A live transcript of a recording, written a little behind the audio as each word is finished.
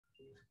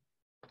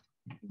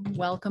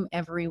Welcome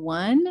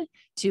everyone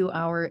to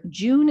our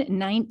June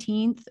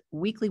 19th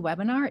weekly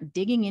webinar,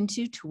 Digging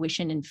into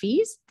Tuition and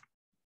Fees.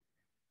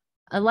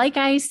 Like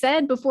I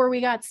said before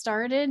we got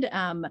started,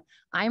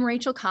 I'm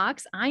Rachel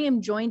Cox. I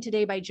am joined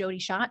today by Jody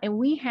Schott, and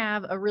we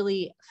have a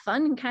really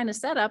fun kind of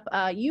setup.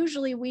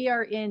 Usually we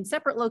are in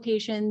separate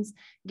locations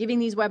giving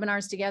these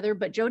webinars together,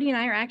 but Jody and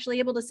I are actually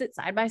able to sit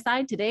side by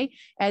side today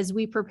as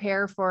we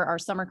prepare for our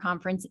summer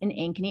conference in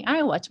Ankeny,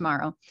 Iowa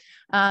tomorrow.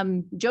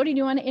 Jody, do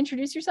you want to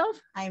introduce yourself?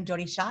 I am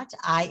Jody Schott.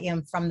 I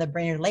am from the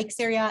Brainerd Lakes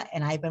area,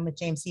 and I've been with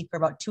JMC for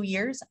about 2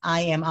 years.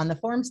 I am on the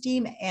forums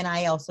team, and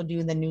I also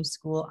do the new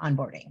school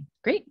onboarding.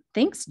 Great.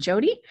 Thanks,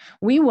 Jody.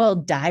 We will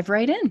dive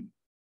right in.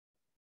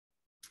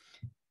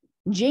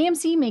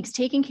 JMC makes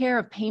taking care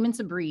of payments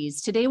a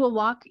breeze. Today, we'll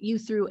walk you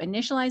through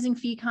initializing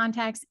fee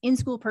contacts,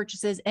 in-school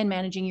purchases, and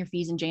managing your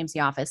fees in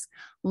JMC Office.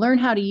 Learn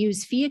how to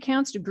use fee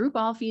accounts to group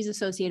all fees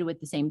associated with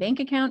the same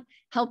bank account,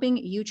 helping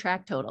you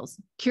track totals.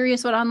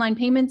 Curious what the online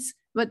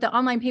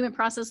payment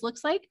process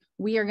looks like?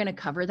 We are going to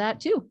cover that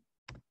too.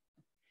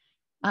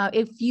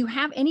 If you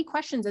have any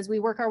questions as we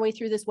work our way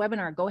through this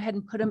webinar, go ahead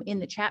and put them in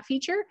the chat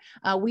feature.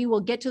 We will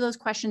get to those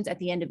questions at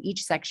the end of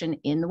each section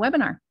in the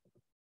webinar.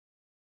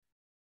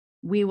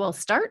 We will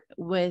start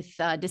with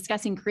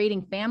discussing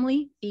creating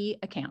family fee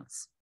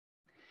accounts.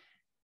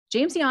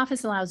 JMC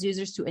Office allows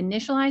users to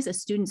initialize a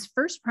student's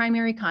first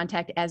primary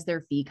contact as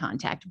their fee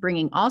contact,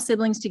 bringing all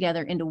siblings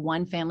together into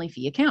one family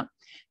fee account.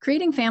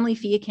 Creating family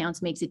fee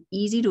accounts makes it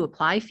easy to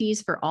apply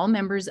fees for all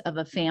members of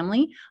a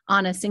family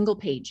on a single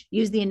page.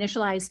 Use the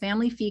Initialize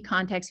Family Fee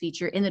Contacts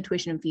feature in the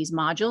Tuition and Fees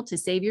module to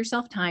save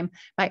yourself time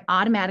by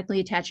automatically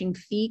attaching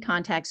fee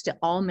contacts to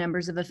all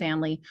members of a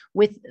family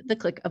with the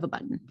click of a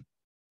button.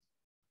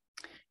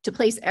 To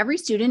place every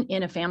student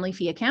in a family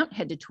fee account,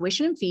 head to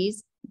Tuition and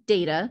Fees,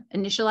 Data,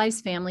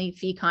 Initialize Family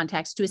Fee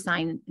Contacts to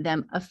assign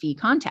them a fee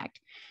contact.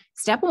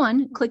 Step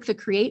 1, click the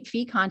Create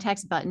Fee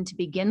Contacts button to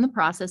begin the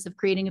process of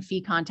creating a fee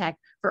contact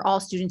for all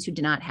students who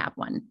do not have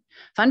one.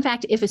 Fun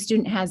fact, if a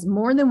student has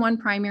more than one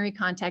primary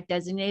contact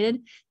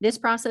designated, this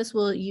process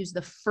will use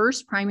the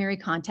first primary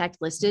contact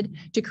listed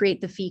to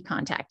create the fee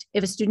contact.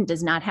 If a student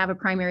does not have a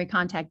primary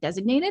contact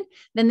designated,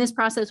 then this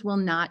process will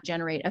not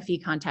generate a fee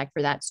contact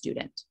for that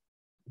student.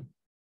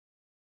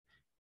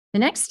 The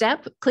next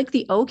step, click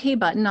the OK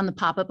button on the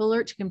pop-up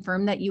alert to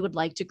confirm that you would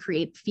like to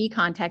create fee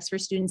contacts for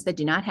students that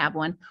do not have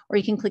one, or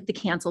you can click the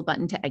cancel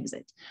button to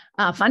exit.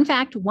 Fun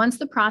fact, once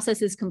the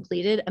process is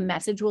completed, a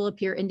message will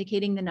appear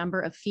indicating the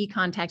number of fee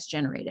contacts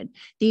generated.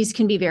 These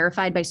can be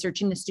verified by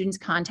searching the student's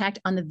contact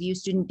on the View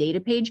Student Data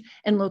page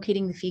and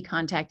locating the fee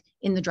contact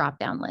in the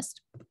drop-down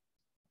list.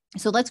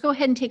 So let's go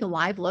ahead and take a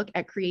live look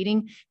at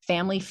creating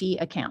family fee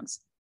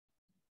accounts.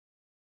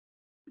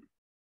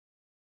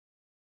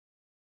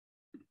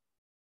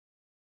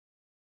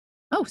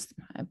 Oh,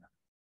 I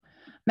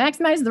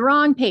maximized the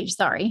wrong page,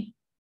 sorry.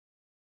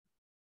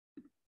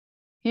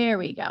 Here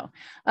we go.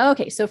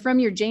 Okay, so from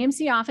your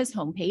JMC Office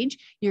homepage,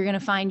 you're going to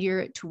find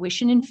your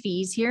tuition and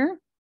fees here,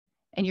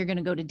 and you're going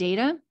to go to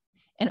Data,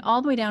 and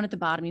all the way down at the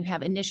bottom, you have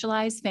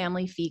Initialize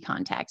Family Fee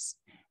Contacts.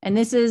 And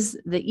this is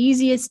the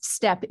easiest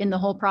step in the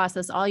whole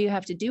process. All you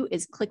have to do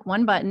is click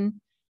one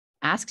button,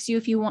 asks you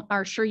if you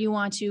are sure you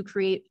want to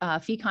create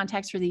fee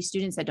contacts for these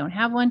students that don't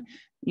have one.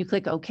 You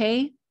click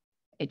OK.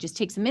 It just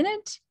takes a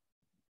minute.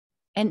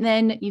 And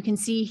then you can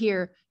see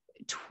here,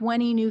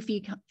 20 new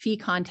fee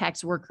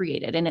contacts were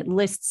created, and it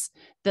lists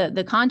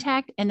the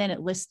contact, and then it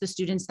lists the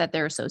students that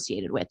they're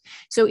associated with.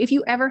 So if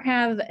you ever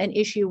have an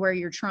issue where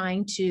you're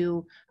trying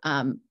to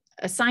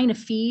assign a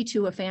fee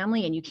to a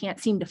family and you can't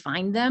seem to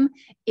find them,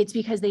 it's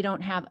because they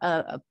don't have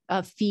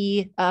a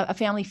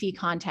family fee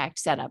contact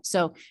set up.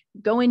 So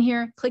go in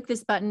here, click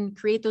this button,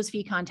 create those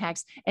fee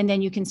contacts, and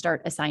then you can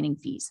start assigning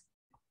fees.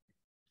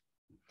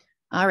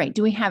 All right,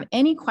 do we have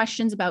any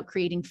questions about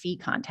creating fee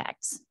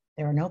contacts?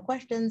 There are no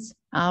questions.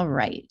 All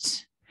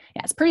right.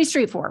 Yeah, it's pretty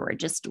straightforward,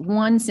 just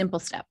one simple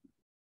step.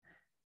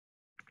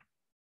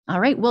 All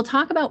right, we'll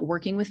talk about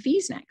working with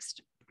fees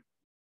next.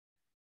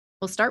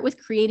 We'll start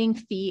with creating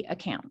fee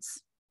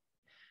accounts.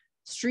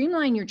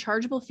 Streamline your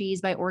chargeable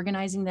fees by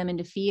organizing them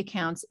into fee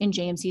accounts in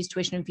JMC's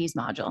Tuition and Fees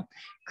module.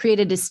 Create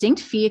a distinct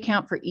fee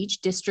account for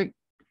each district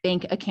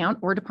bank account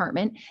or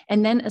department,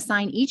 and then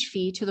assign each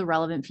fee to the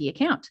relevant fee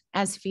account.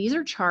 As fees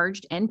are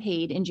charged and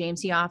paid in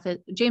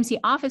JMC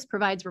Office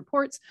provides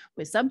reports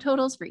with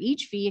subtotals for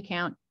each fee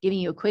account, giving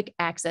you a quick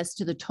access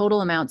to the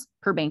total amounts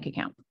per bank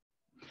account.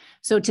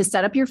 So to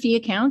set up your fee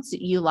accounts,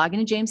 you log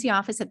into JMC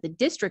Office at the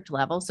district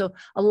level. So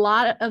a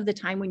lot of the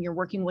time when you're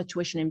working with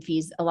tuition and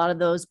fees, a lot of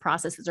those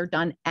processes are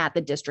done at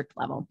the district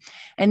level.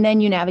 And then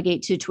you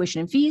navigate to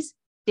Tuition and Fees,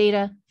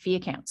 Data, Fee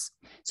Accounts.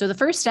 So the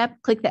first step,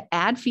 click the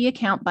Add Fee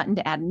Account button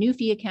to add a new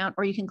fee account,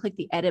 or you can click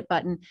the Edit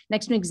button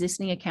next to an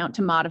existing account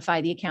to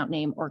modify the account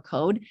name or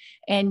code.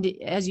 And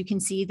as you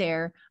can see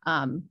there,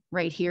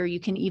 right here,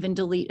 you can even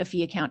delete a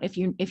fee account if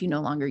you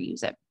no longer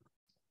use it.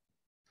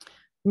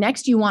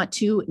 Next, you want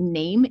to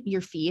name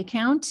your fee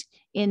account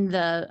in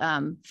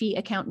the fee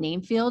account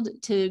name field.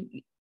 To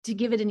to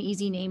give it an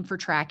easy name for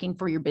tracking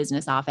for your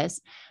business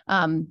office.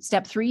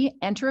 Step 3,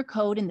 enter a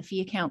code in the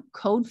fee account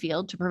code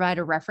field to provide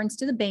a reference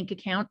to the bank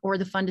account or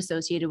the fund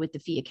associated with the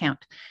fee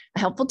account. A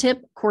helpful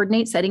tip,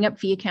 coordinate setting up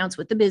fee accounts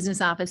with the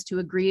business office to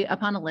agree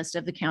upon a list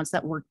of the accounts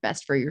that work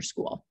best for your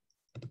school.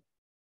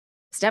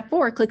 Step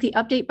 4, click the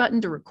update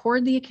button to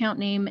record the account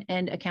name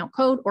and account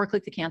code, or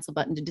click the cancel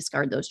button to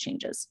discard those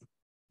changes.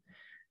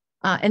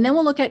 And then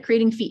we'll look at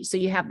creating fees. So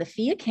you have the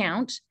fee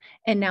account,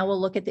 and now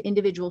we'll look at the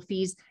individual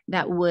fees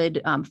that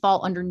would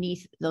fall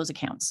underneath those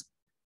accounts.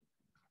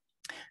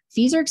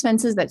 Fees are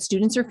expenses that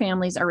students or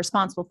families are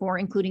responsible for,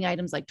 including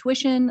items like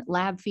tuition,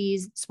 lab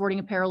fees, sporting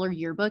apparel, or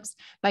yearbooks.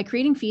 By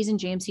creating fees in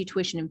JMC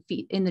tuition and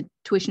fee in the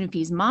tuition and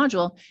fees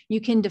module, you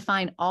can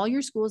define all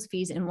your school's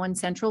fees in one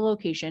central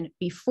location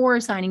before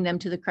assigning them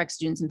to the correct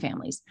students and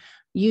families.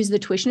 Use the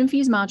tuition and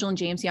fees module in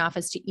JMC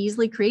Office to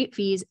easily create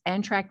fees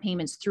and track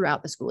payments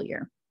throughout the school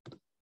year.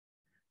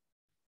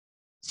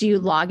 So you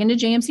log into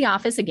JMC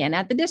Office again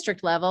at the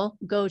district level,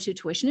 go to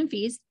tuition and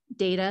fees,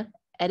 data,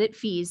 edit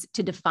fees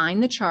to define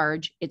the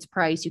charge, its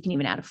price. You can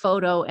even add a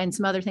photo and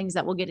some other things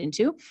that we'll get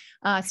into.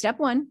 Step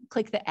 1,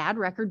 click the add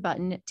record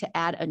button to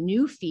add a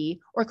new fee,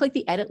 or click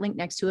the edit link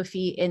next to a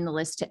fee in the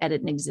list to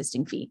edit an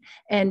existing fee.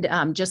 And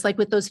just like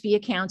with those fee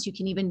accounts, you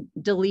can even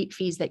delete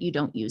fees that you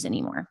don't use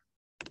anymore.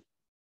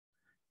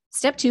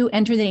 Step 2,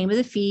 enter the name of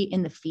the fee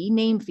in the fee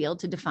name field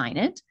to define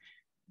it.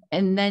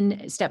 And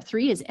then step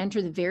 3 is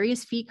enter the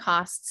various fee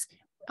costs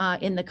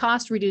in the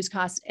cost, reduced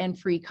cost, and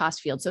free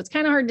cost field. So it's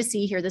kind of hard to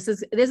see here. This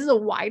is a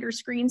wider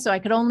screen, so I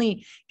could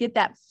only get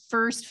that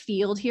first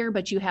field here,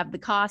 but you have the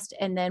cost.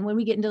 And then when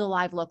we get into the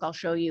live look, I'll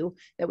show you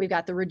that we've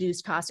got the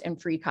reduced cost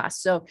and free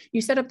cost. So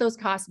you set up those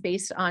costs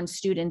based on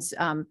students'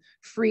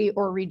 free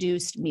or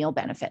reduced meal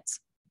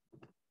benefits.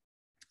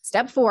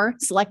 Step 4,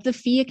 select the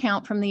fee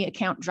account from the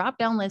account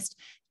drop-down list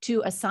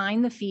to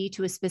assign the fee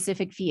to a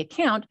specific fee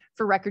account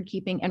for record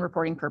keeping and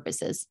reporting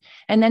purposes.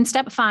 And then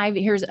step 5,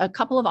 here's a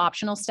couple of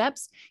optional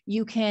steps.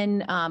 You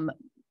can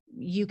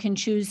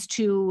choose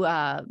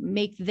to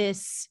make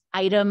this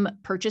item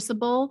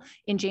purchasable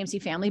in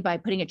JMC Family by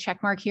putting a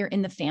check mark here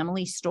in the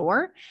family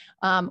store,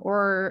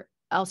 or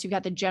else you've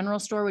got the general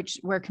store,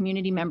 where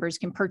community members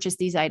can purchase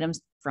these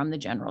items from the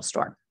general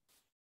store.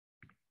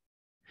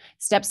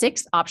 Step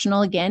 6,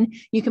 optional again,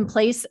 you can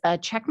place a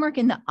check mark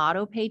in the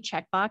auto pay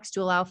checkbox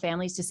to allow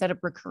families to set up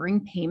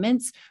recurring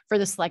payments for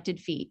the selected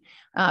fee.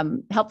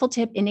 Helpful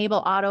tip, enable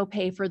auto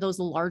pay for those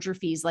larger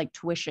fees like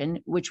tuition,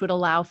 which would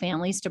allow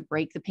families to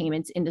break the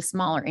payments into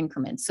smaller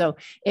increments. So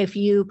if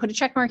you put a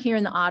check mark here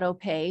in the auto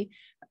pay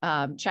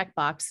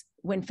checkbox,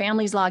 when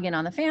families log in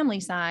on the family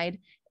side,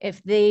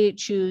 if they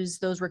choose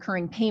those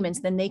recurring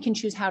payments, then they can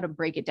choose how to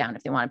break it down.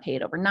 If they want to pay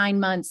it over 9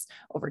 months,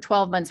 over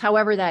 12 months,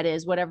 however that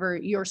is, whatever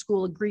your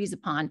school agrees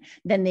upon,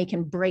 then they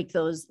can break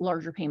those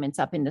larger payments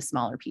up into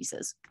smaller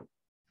pieces.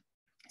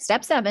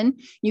 Step 7,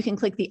 you can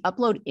click the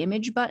upload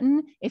image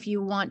button if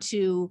you want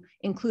to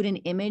include an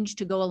image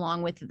to go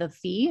along with the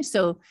fee.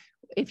 So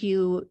if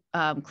you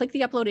click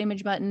the upload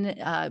image button,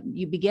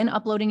 you begin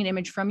uploading an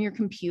image from your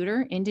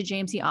computer into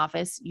JMC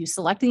Office. You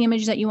select the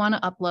image that you want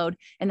to upload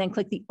and then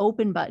click the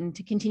open button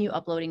to continue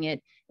uploading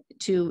it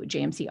to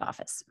JMC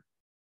Office.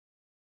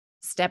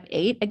 Step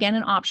 8, again,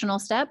 an optional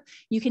step.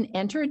 You can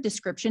enter a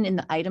description in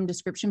the item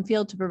description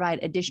field to provide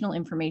additional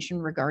information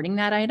regarding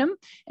that item.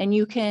 And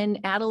you can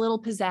add a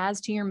little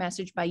pizzazz to your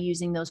message by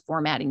using those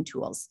formatting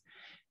tools.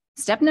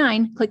 Step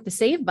 9, click the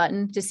save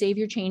button to save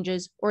your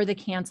changes or the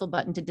cancel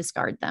button to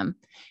discard them.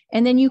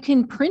 And then you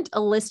can print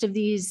a list of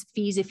these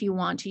fees if you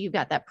want to. You've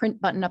got that print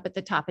button up at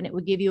the top and it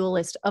would give you a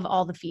list of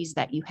all the fees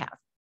that you have.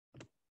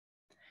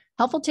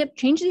 Helpful tip,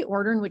 change the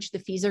order in which the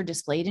fees are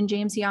displayed in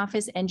JMC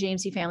Office and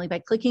JMC Family by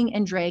clicking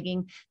and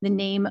dragging the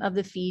name of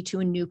the fee to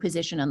a new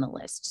position on the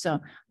list. So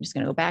I'm just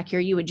going to go back here.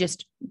 You would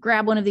just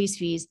grab one of these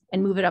fees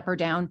and move it up or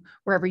down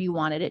wherever you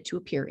wanted it to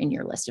appear in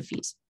your list of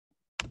fees.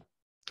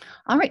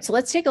 All right, so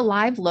let's take a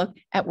live look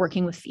at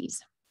working with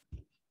fees.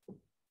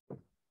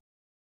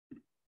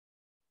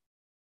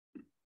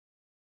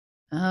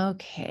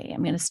 Okay,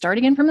 I'm going to start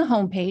again from the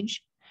home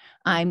page.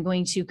 I'm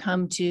going to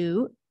come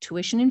to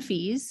tuition and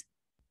fees,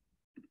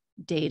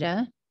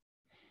 data,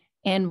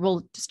 and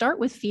we'll start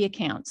with fee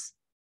accounts.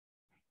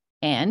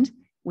 And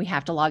we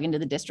have to log into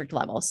the district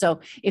level. So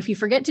if you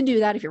forget to do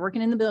that, if you're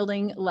working in the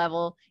building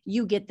level,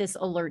 you get this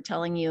alert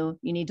telling you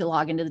you need to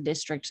log into the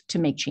district to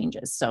make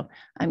changes. So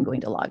I'm going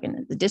to log in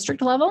at the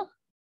district level.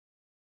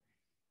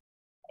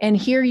 And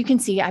here you can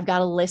see I've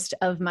got a list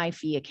of my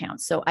fee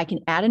accounts. So I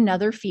can add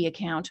another fee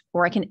account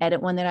or I can edit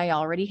one that I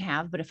already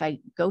have. But if I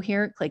go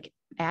here, click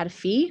add a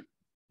fee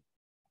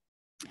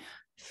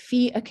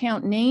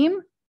account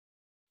name,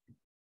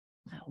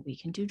 we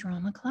can do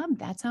Drama Club.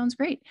 That sounds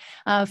great.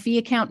 Fee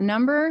account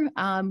number.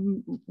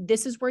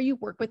 This is where you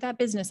work with that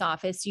business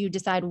office. You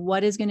decide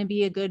what is going to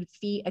be a good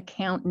fee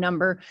account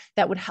number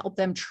that would help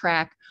them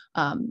track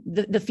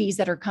the fees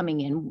that are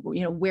coming in,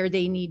 you know, where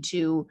they need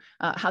to,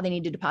 how they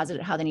need to deposit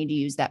it, how they need to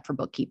use that for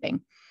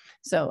bookkeeping.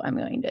 So I'm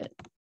going to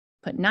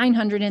put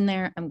 900 in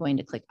there. I'm going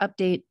to click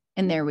update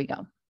and there we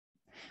go.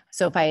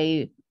 So if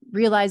I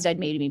realized I'd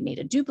maybe made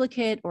a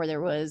duplicate, or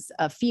there was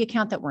a fee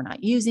account that we're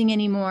not using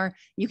anymore,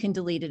 you can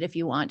delete it if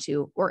you want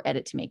to, or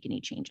edit to make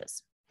any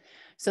changes.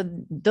 So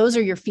those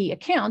are your fee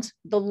accounts,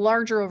 the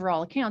larger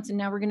overall accounts. And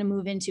now we're going to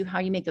move into how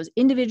you make those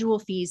individual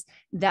fees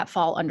that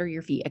fall under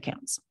your fee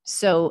accounts.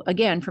 So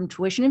again, from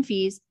tuition and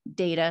fees,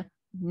 data,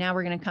 now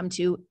we're going to come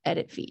to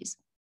edit fees.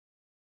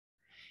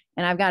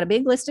 And I've got a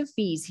big list of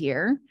fees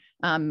here.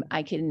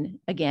 I can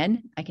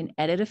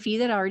edit a fee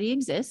that already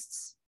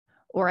exists,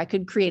 or I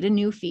could create a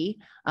new fee.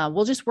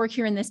 We'll just work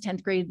here in this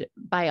 10th grade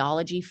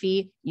biology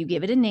fee. You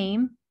give it a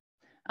name.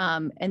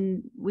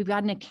 And we've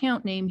got an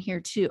account name here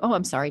too. Oh,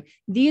 I'm sorry.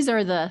 These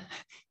are the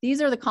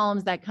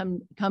columns that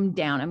come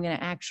down. I'm going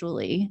to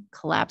actually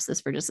collapse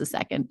this for just a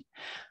second.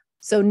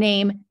 So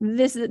name,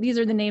 these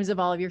are the names of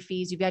all of your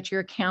fees. You've got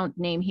your account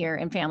name here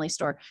and family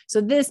store. So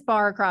this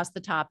bar across the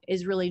top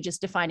is really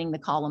just defining the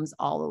columns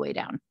all the way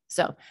down.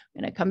 So I'm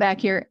going to come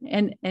back here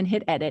and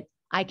hit edit.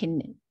 I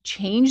can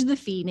change the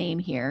fee name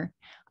here.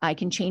 I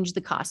can change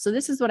the cost. So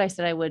this is what I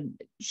said I would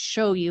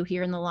show you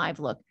here in the live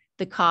look.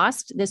 The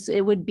cost,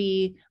 it would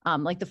be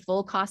like the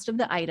full cost of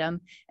the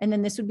item. And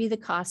then this would be the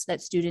cost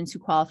that students who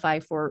qualify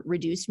for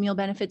reduced meal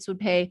benefits would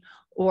pay,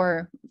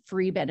 or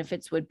free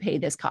benefits would pay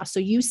this cost. So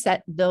you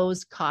set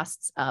those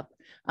costs up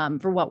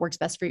for what works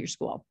best for your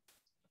school.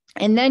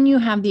 And then you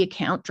have the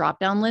account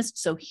drop-down list.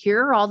 So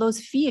here are all those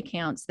fee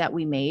accounts that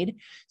we made.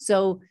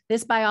 So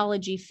this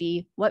biology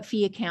fee, what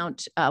fee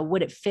account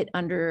would it fit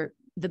under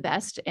the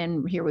best?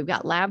 And here we've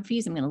got lab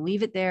fees. I'm going to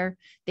leave it there.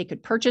 They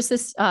could purchase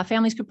this,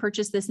 families could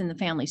purchase this in the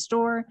family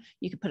store.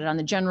 You could put it on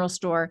the general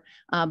store.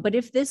 But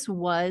if this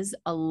was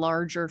a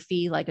larger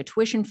fee, like a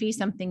tuition fee,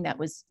 something that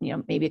was,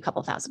 maybe a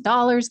couple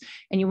 $1,000s,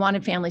 and you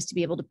wanted families to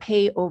be able to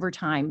pay over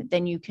time,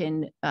 then you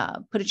can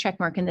put a check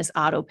mark in this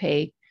auto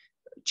pay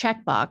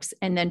checkbox,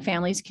 and then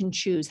families can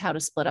choose how to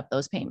split up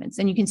those payments.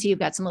 And you can see you've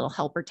got some little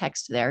helper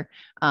text there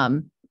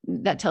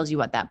that tells you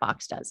what that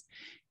box does.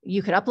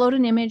 You could upload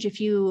an image if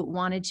you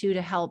wanted to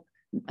help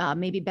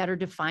maybe better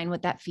define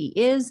what that fee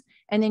is.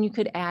 And then you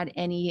could add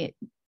any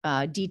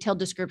detailed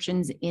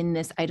descriptions in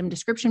this item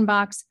description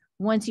box.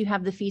 Once you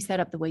have the fee set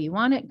up the way you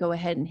want it, go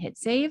ahead and hit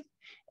save.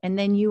 And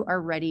then you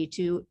are ready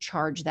to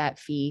charge that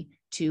fee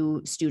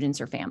to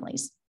students or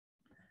families.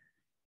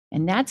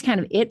 And that's kind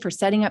of it for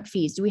setting up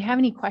fees. Do we have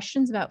any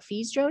questions about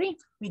fees, Jody?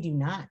 We do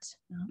not.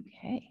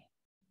 Okay.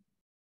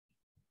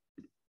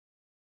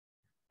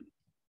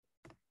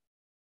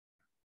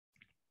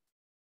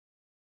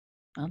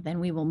 Well, then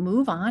we will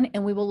move on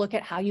and we will look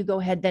at how you go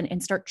ahead then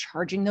and start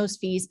charging those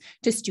fees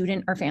to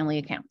student or family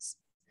accounts.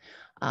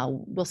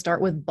 We'll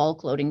start with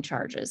bulk loading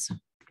charges.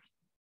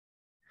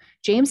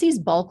 JMC's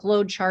bulk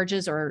load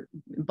charges or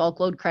bulk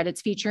load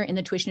credits feature in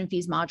the tuition and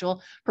fees module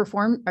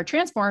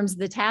transforms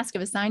the task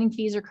of assigning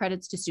fees or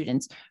credits to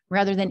students.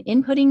 Rather than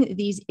inputting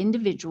these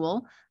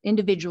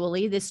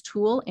individually, this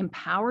tool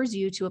empowers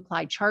you to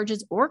apply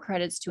charges or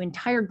credits to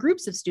entire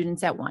groups of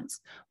students at once,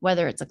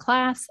 whether it's a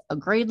class, a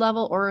grade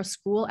level, or a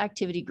school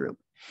activity group.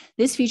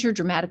 This feature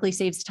dramatically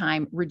saves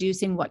time,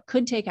 reducing what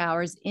could take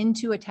hours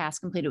into a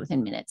task completed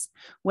within minutes.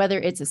 Whether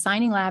it's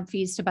assigning lab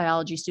fees to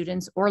biology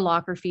students or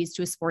locker fees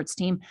to a sports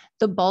team,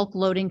 the bulk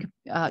loading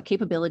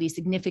capability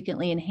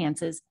significantly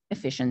enhances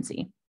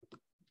efficiency.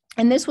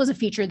 And this was a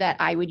feature that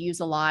I would use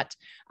a lot,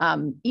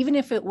 even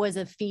if it was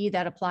a fee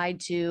that applied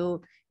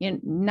to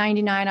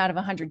 99 out of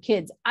 100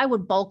 kids, I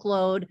would bulk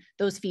load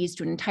those fees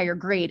to an entire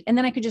grade, and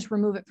then I could just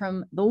remove it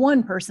from the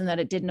one person that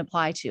it didn't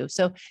apply to.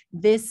 So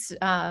this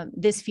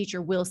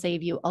feature will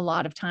save you a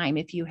lot of time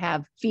if you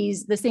have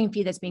fees, the same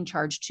fee that's being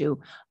charged to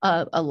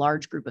a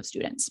large group of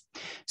students.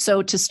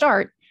 So to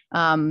start,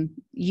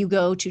 you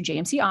go to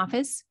JMC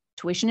Office,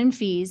 Tuition and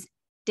Fees,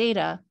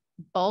 Data,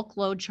 Bulk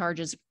Load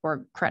Charges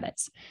or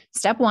Credits.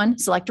 Step 1,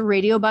 select a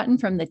radio button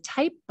from the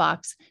type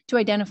box to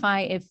identify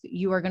if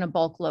you are going to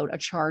bulk load a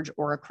charge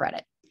or a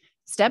credit.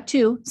 Step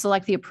 2,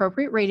 select the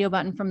appropriate radio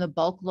button from the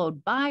Bulk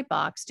Load By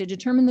box to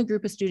determine the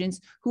group of students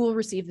who will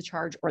receive the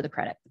charge or the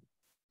credit.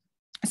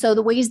 So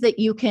the ways that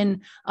you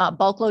can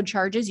bulk load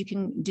charges, you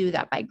can do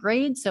that by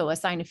grade. So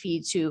assign a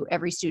fee to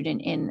every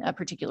student in a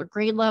particular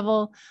grade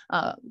level,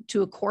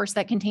 to a course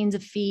that contains a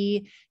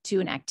fee,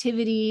 to an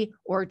activity,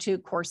 or to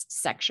course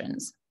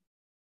sections.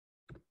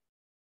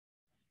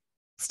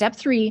 Step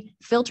 3,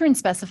 filter and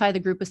specify the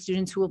group of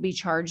students who will be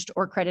charged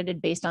or credited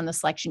based on the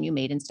selection you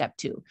made in step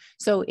 2.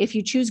 So if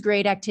you choose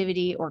grade,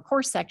 activity, or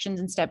course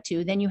sections in step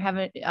 2, then you have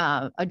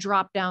a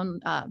drop-down,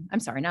 I'm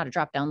sorry, not a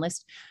drop-down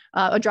list,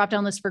 a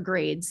drop-down list for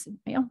grades.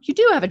 You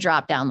do have a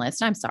drop-down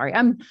list. I'm sorry,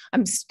 I'm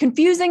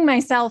confusing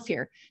myself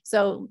here.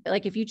 So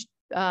like if you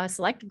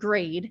select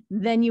grade,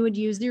 then you would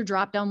use your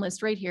drop-down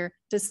list right here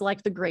to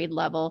select the grade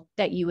level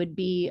that you would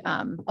be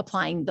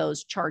applying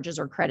those charges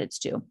or credits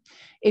to.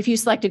 If you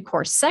selected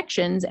course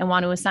sections and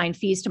want to assign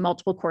fees to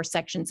multiple course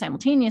sections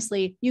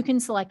simultaneously, you can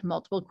select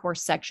multiple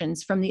course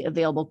sections from the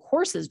available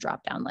courses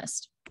drop-down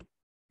list.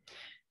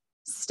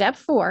 Step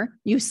 4,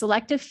 you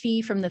select a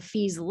fee from the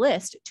fees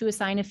list to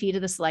assign a fee to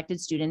the selected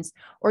students,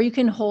 or you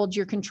can hold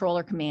your control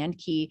or command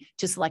key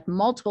to select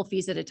multiple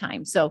fees at a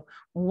time. So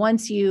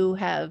once you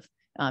have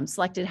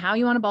selected how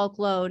you want to bulk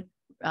load,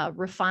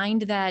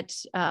 refined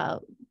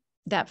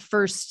that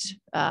first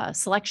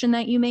selection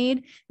that you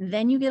made,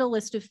 then you get a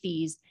list of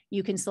fees.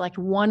 You can select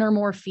one or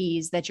more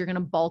fees that you're going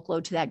to bulk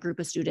load to that group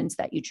of students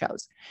that you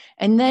chose.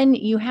 And then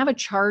you have a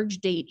charge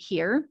date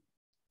here.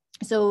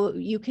 So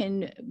you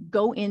can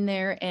go in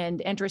there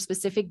and enter a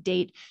specific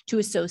date to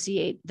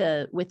associate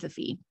with the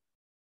fee.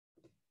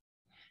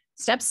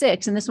 Step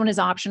 6, and this one is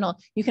optional,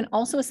 you can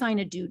also assign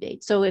a due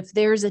date. So if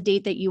there's a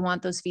date that you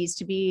want those fees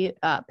to be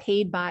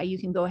paid by, you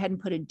can go ahead and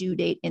put a due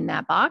date in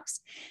that box.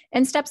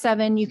 And step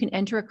 7, you can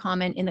enter a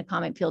comment in the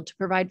comment field to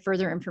provide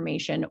further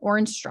information or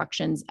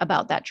instructions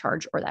about that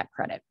charge or that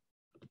credit.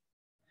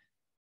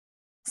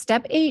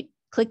 Step 8,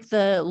 click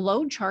the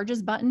load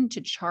charges button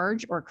to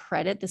charge or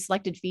credit the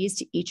selected fees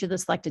to each of the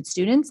selected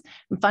students.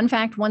 And fun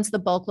fact, once the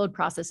bulk load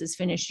process is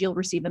finished, you'll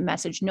receive a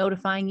message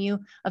notifying you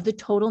of the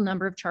total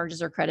number of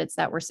charges or credits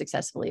that were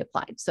successfully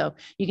applied. So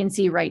you can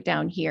see right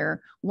down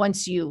here,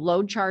 once you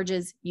load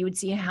charges, you would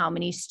see how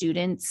many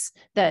students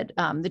that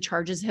the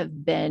charges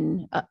have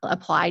been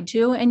applied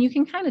to. And you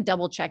can kind of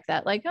double check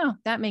that, like, oh,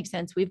 that makes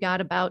sense. We've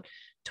got about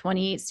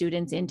 28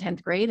 students in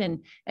 10th grade,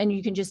 and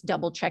you can just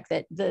double check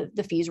that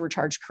the fees were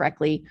charged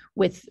correctly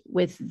with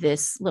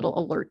this little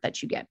alert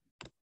that you get.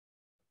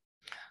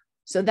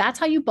 So that's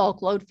how you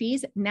bulk load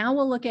fees. Now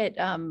we'll look at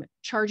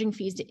charging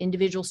fees to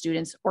individual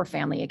students or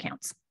family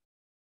accounts.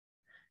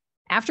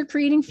 After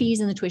creating fees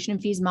in the tuition and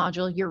fees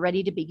module, you're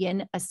ready to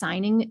begin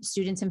assigning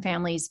students and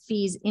families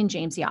fees in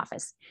JMC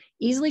Office.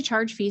 Easily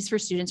charge fees for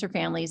students or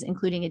families,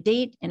 including a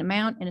date, an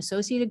amount, an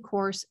associated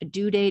course, a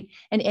due date,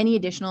 and any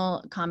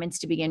additional comments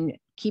to begin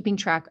keeping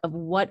track of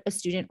what a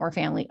student or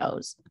family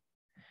owes.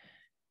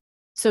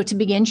 So to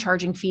begin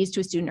charging fees to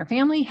a student or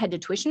family, head to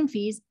tuition and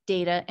fees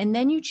data, and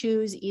then you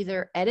choose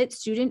either edit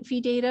student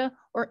fee data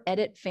or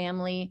edit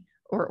family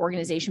or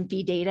organization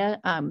fee data.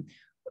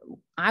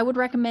 I would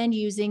recommend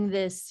using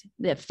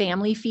the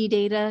family fee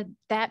data.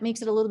 That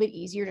makes it a little bit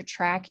easier to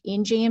track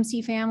in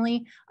JMC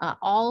Family.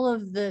 All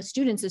of the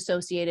students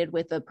associated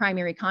with the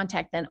primary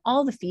contact, then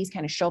all the fees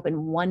kind of show up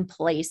in one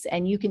place,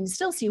 and you can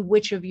still see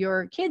which of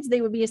your kids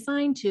they would be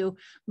assigned to,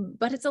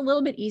 but it's a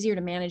little bit easier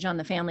to manage on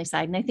the family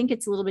side. And I think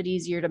it's a little bit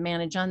easier to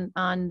manage on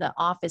the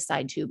office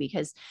side too,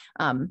 because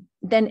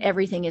then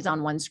everything is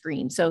on one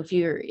screen. So if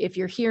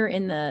you're here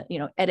in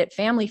the edit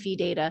family fee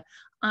data,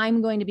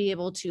 I'm going to be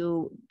able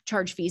to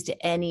charge fees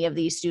to any of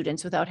these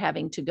students without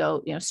having to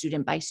go,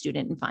 student by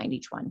student and find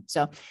each one.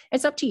 So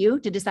it's up to you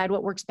to decide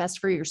what works best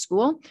for your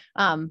school.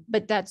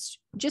 But that's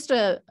just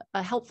a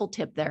helpful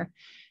tip there.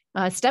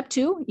 Step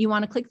 2, you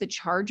want to click the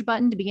charge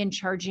button to begin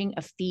charging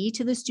a fee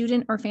to the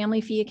student or family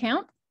fee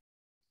account.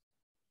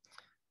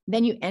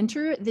 Then you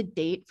enter the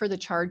date for the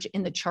charge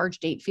in the charge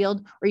date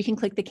field, or you can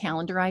click the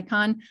calendar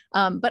icon.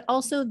 But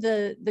also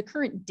the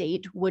current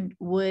date would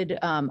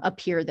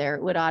appear there.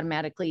 It would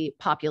automatically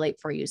populate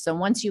for you. So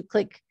once you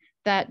click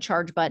that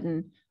charge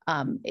button,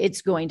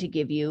 it's going to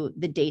give you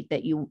the date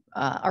that you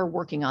are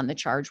working on the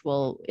charge.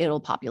 It'll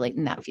populate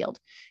in that field.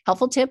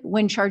 Helpful tip: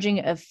 when charging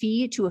a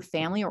fee to a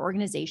family or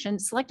organization,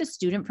 select a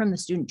student from the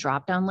student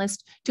drop-down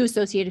list to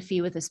associate a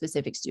fee with a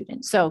specific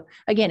student. So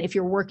again, if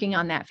you're working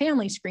on that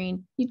family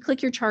screen, you'd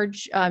click your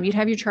charge, you'd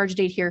have your charge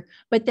date here,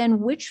 but then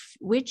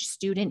which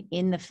student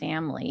in the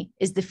family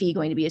is the fee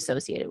going to be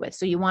associated with?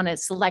 So you want to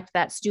select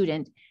that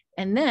student.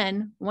 And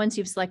then once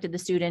you've selected the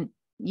student,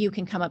 you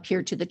can come up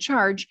here to the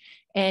charge,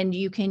 and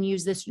you can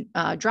use this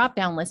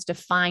drop-down list to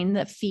find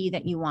the fee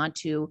that you want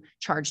to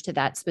charge to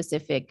that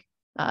specific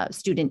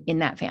student in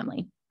that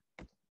family.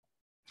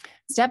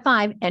 Step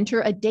 5,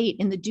 enter a date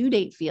in the due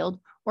date field,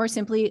 or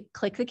simply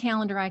click the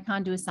calendar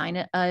icon to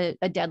assign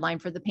a deadline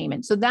for the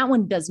payment. So that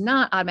one does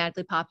not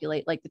automatically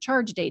populate like the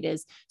charge date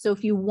is. So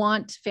if you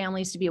want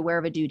families to be aware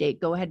of a due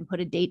date, go ahead and put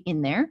a date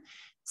in there.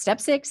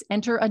 Step 6,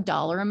 enter a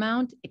dollar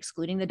amount,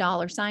 excluding the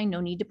dollar sign. No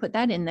need to put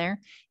that in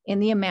there, in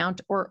the amount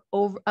or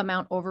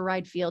amount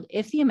override field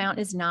if the amount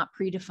is not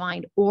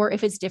predefined or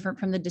if it's different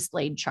from the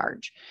displayed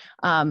charge.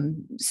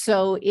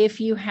 So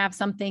if you have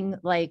something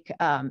like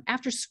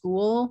after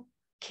school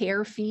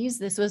care fees,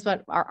 this was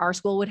what our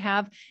school would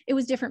have. It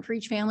was different for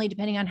each family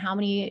depending on how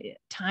many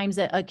times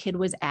a kid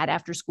was at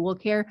after school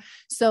care.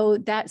 So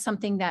that's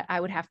something that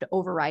I would have to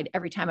override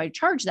every time I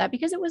charge that,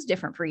 because it was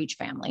different for each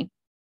family.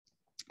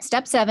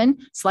 Step 7,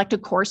 select a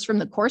course from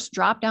the course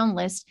drop-down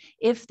list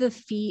if the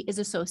fee is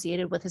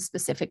associated with a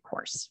specific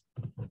course.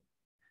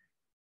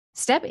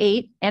 Step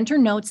 8, enter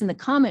notes in the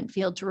comment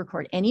field to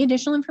record any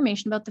additional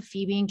information about the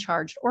fee being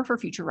charged or for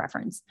future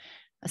reference.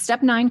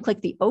 Step 9,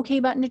 click the OK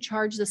button to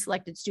charge the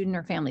selected student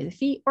or family the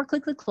fee, or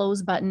click the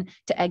close button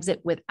to exit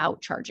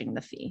without charging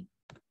the fee.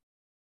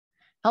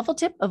 Helpful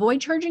tip: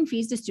 avoid charging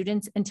fees to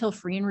students until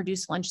free and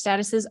reduced lunch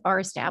statuses are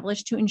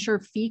established to ensure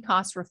fee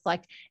costs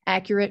reflect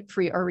accurate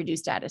free or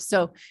reduced status.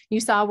 So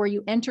you saw where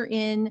you enter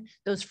in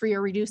those free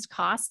or reduced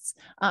costs.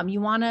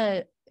 You want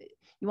to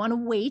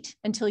wait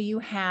until you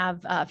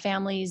have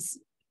families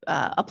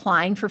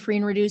applying for free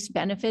and reduced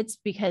benefits,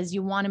 because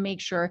you want to make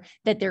sure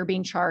that they're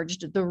being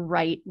charged the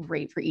right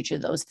rate for each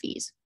of those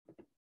fees.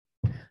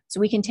 So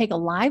we can take a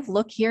live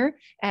look here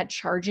at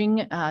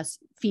charging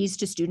fees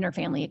to student or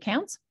family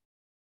accounts.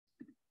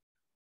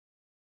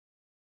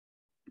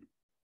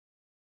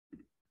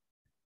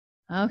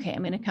 Okay,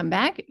 I'm going to come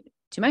back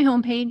to my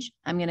homepage.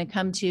 I'm going to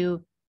come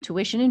to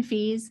tuition and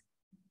fees,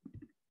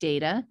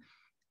 data.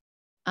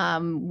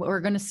 We're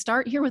going to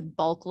start here with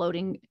bulk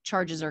loading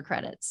charges or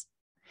credits.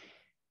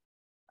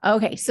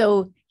 Okay,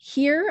 so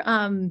here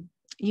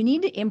you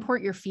need to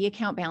import your fee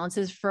account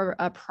balances for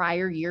a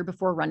prior year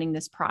before running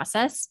this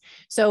process.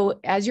 So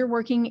as you're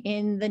working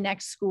in the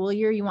next school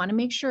year, you want to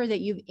make sure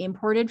that you've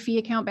imported fee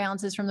account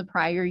balances from the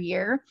prior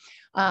year.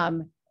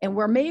 And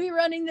we're maybe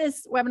running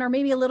this webinar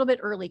maybe a little bit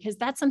early because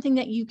that's something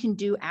that you can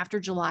do after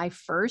July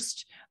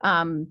 1st.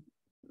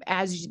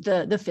 As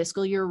the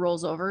fiscal year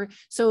rolls over.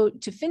 So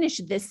to finish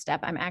this step,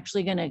 I'm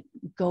actually going to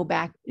go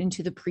back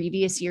into the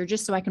previous year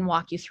just so I can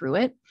walk you through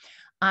it.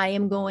 I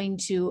am going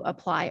to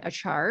apply a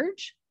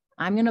charge.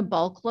 I'm going to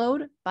bulk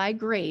load by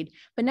grade.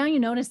 But now you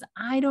notice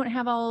I don't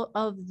have all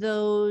of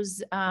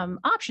those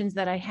options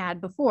that I had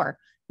before.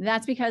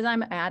 That's because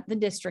I'm at the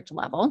district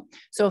level.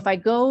 So if I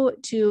go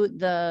to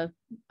the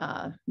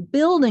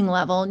building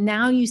level,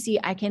 now you see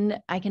I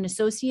can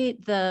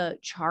associate the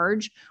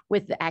charge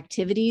with the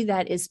activity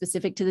that is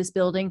specific to this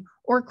building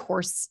or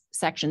course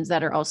sections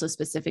that are also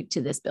specific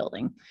to this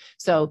building.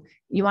 So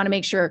you want to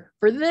make sure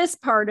for this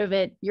part of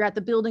it, you're at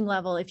the building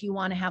level if you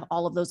want to have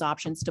all of those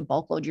options to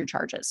bulk load your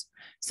charges.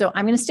 So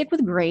I'm going to stick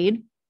with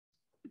grade.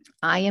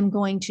 I am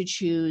going to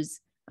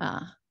choose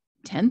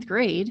 10th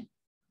grade.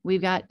 We've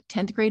got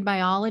 10th grade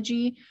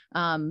biology,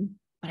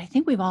 but I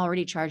think we've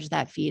already charged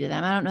that fee to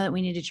them. I don't know that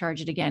we need to charge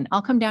it again.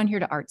 I'll come down here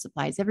to art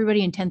supplies.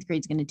 Everybody in 10th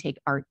grade is going to take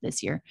art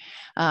this year.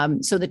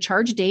 So the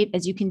charge date,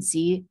 as you can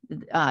see,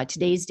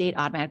 today's date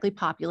automatically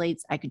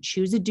populates. I could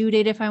choose a due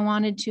date if I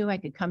wanted to. I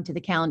could come to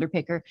the calendar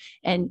picker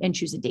and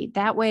choose a date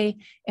that way.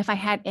 If I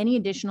had any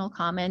additional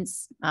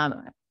comments,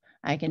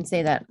 I can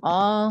say that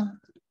all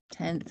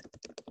 10th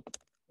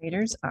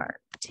graders are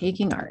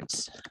taking art.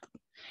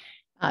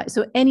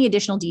 So any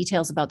additional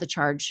details about the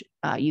charge,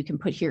 you can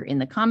put here in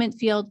the comment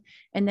field.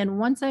 And then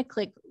once I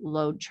click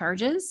load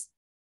charges,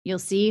 you'll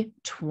see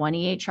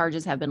 28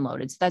 charges have been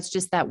loaded. So that's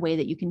just that way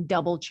that you can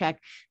double check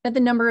that the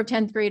number of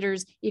 10th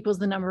graders equals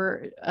the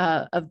number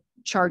of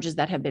charges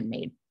that have been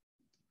made.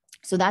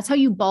 So that's how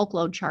you bulk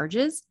load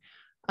charges.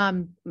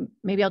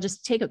 Maybe I'll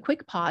just take a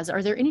quick pause.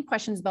 Are there any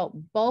questions about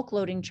bulk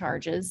loading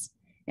charges?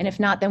 And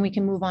if not, then we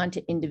can move on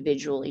to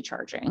individually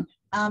charging.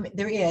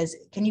 There is.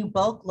 Can you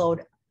bulk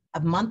load a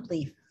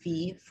monthly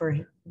fee for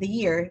the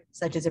year,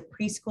 such as a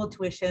preschool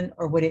tuition,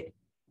 or would it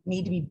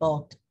need to be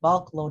bulk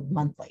load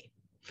monthly?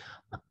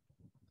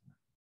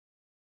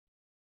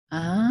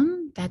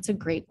 That's a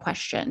great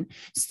question.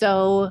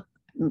 So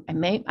I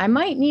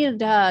might need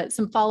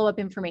some follow-up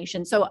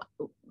information. So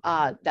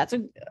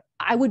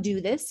I would do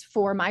this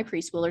for my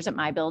preschoolers at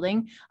my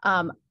building.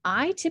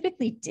 I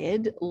typically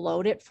did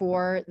load it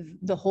for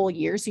the whole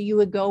year. So you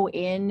would go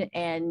in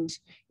and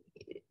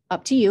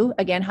up to you,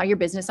 again, how your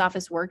business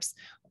office works.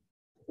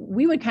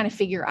 We would kind of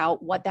figure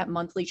out what that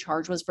monthly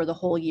charge was for the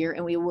whole year.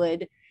 And we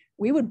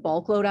would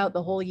bulk load out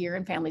the whole year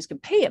and families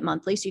could pay it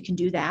monthly. So you can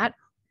do that.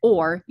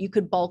 Or you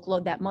could bulk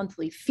load that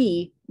monthly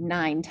fee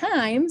 9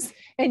 times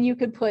and you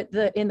could put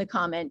in the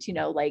comment,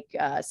 like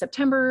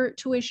September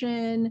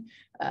tuition,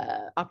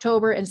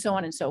 October, and so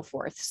on and so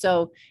forth.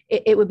 So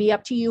it would be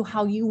up to you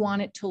how you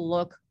want it to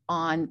look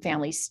on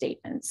family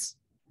statements.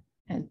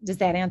 And does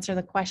that answer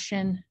the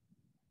question?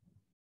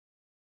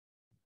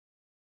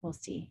 We'll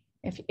see.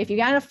 If you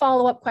got a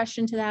follow-up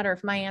question to that, or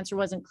if my answer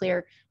wasn't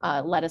clear,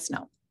 let us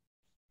know.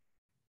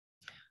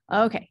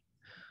 Okay,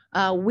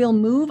 we'll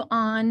move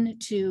on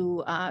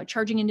to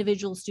charging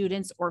individual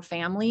students or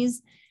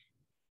families,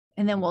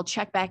 and then we'll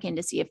check back in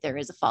to see if there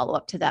is a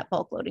follow-up to that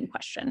bulk loading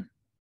question.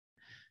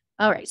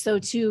 All right, so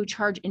to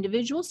charge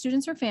individual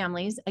students or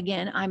families,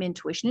 again, I'm in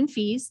tuition and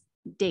fees,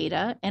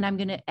 data, and I'm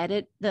gonna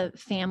edit the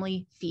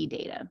family fee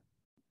data.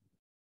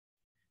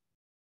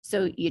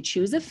 So you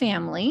choose a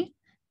family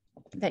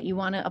that you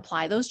want to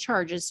apply those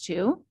charges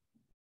to.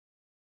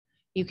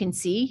 You can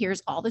see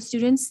here's all the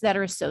students that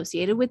are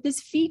associated with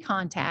this fee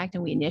contact,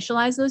 and we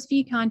initialize those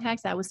fee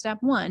contacts. That was step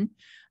 1.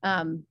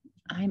 I'm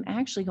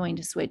actually going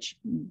to switch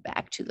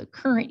back to the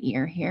current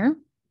year here.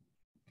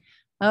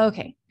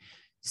 Okay,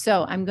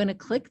 so I'm going to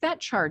click that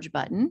charge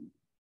button,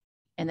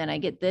 and then I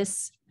get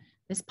this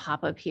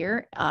pop-up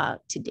here.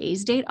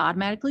 Today's date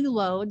automatically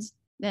loads.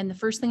 Then the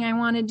first thing I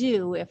want to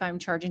do if I'm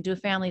charging to a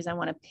family is I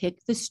want to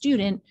pick the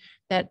student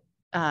that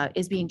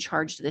is being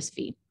charged this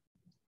fee.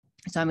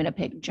 So I'm going to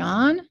pick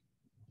John.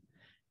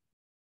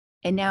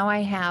 And now I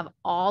have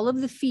all of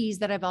the fees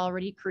that I've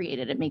already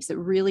created. It makes it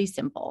really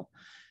simple.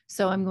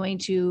 So I'm going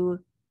to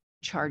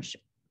charge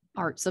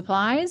art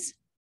supplies.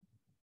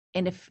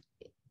 And if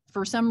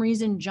for some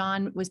reason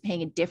John was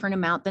paying a different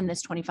amount than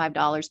this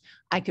 $25,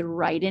 I could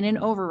write in an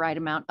override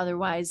amount.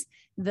 Otherwise,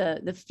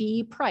 the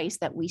fee price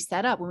that we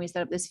set up when we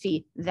set up this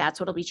fee, that's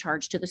what will be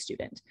charged to the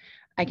student.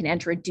 I can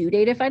enter a due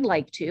date if I'd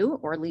like to,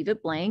 or leave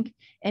it blank.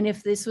 And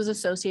if this was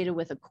associated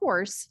with a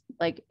course,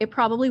 like it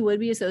probably would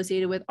be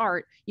associated with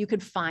art, you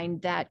could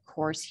find that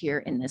course here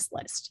in this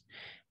list.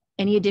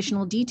 Any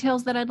additional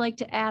details that I'd like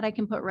to add, I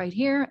can put right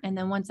here. And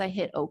then once I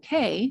hit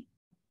OK,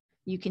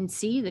 you can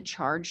see the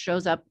charge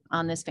shows up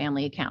on this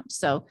family account.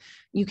 So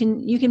you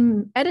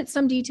can edit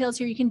some details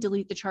here. You can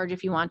delete the charge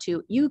if you want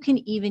to. You can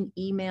even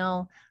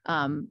email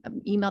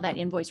that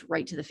invoice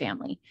right to the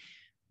family.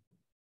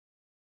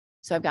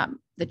 So I've got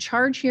the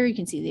charge here. You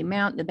can see the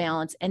amount, the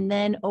balance, and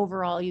then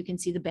overall you can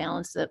see the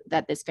balance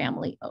that this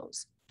family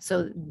owes.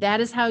 So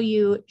that is how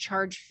you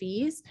charge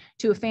fees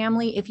to a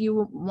family. If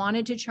you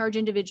wanted to charge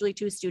individually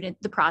to a student,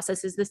 the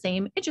process is the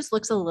same. It just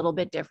looks a little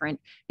bit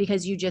different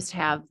because you just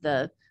have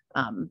the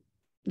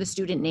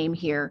student name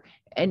here,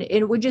 and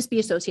it would just be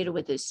associated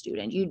with this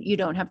student. You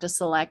don't have to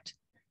select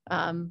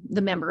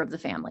the member of the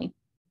family.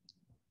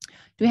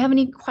 Do we have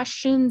any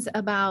questions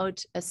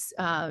about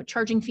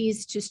charging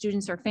fees to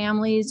students or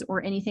families,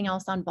 or anything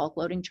else on bulk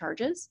loading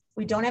charges?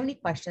 We don't have any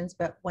questions,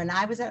 but when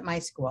I was at my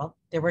school,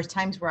 there were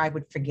times where I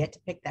would forget to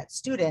pick that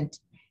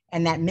student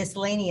and that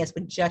miscellaneous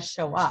would just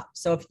show up.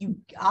 So if you,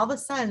 all of a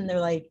sudden they're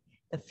like,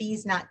 the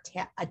fee's not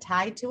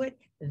tied to it,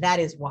 that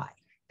is why.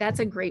 That's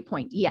a great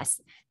point.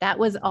 Yes, that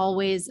was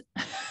always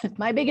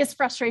my biggest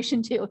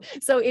frustration too.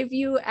 So if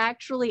you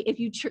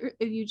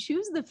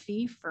choose the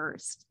fee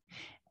first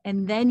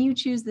and then you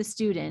choose the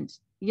student,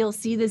 you'll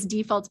see this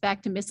defaults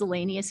back to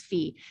miscellaneous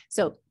fee.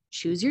 So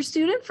choose your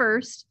student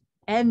first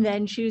and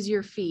then choose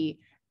your fee,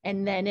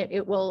 and then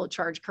it will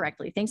charge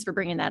correctly. Thanks for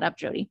bringing that up,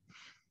 Jody.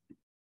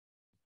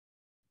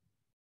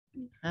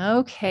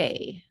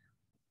 Okay.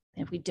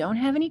 If we don't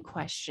have any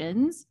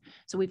questions,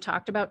 so we've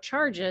talked about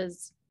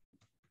charges.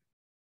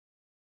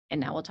 And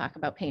now we'll talk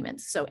about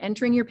payments. So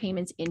entering your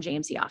payments in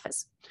JMC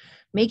Office.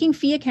 Making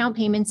fee account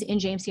payments in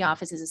JMC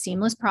Office is a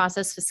seamless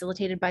process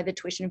facilitated by the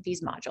tuition and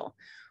fees module.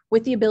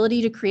 With the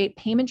ability to create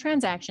payment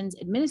transactions,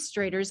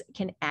 administrators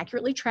can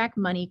accurately track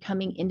money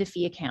coming into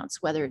fee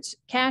accounts, whether it's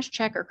cash,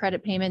 check, or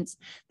credit payments.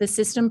 The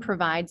system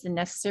provides the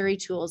necessary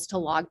tools to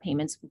log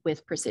payments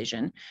with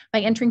precision.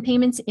 By entering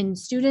payments in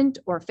student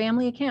or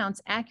family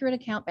accounts, accurate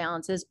account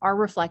balances are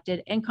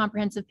reflected and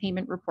comprehensive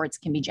payment reports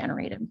can be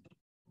generated.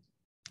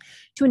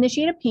 To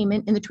initiate a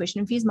payment in the tuition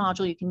and fees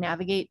module, you can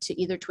navigate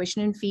to either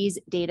tuition and fees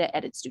data,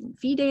 edit student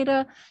fee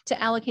data to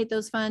allocate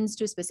those funds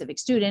to a specific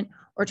student,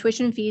 or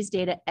tuition and fees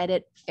data,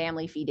 edit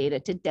family fee data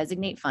to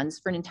designate funds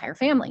for an entire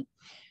family.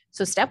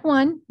 So step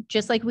one,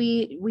 just like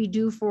we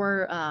do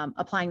for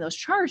applying those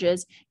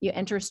charges, you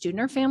enter a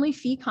student or family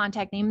fee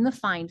contact name in the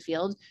find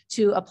field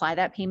to apply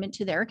that payment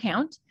to their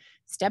account.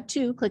 Step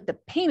two, click the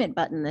payment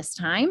button this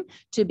time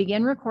to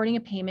begin recording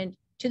a payment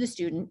to the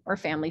student or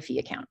family fee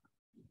account.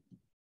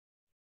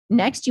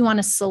 Next, you want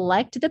to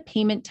select the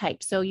payment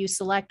type. So you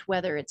select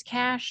whether it's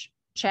cash,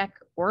 check,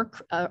 or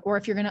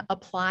if you're going to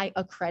apply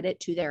a credit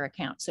to their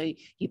account. So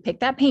you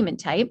pick that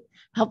payment type.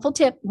 Helpful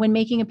tip, when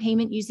making a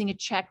payment using a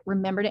check,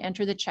 remember to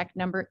enter the check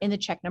number in the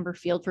check number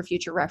field for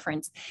future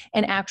reference.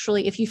 And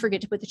actually, if you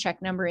forget to put the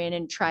check number in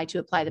and try to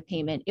apply the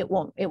payment, it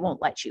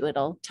won't let you.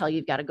 It'll tell you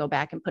you've got to go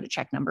back and put a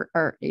check number,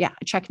 a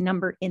check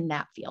number in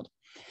that field.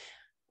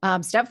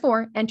 Step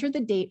four, enter the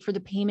date for the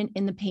payment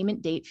in the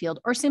payment date field,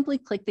 or simply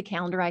click the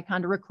calendar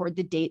icon to record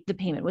the date the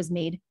payment was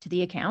made to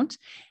the account.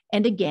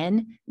 And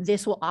again,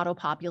 this will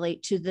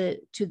auto-populate to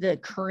the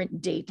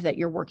current date that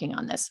you're working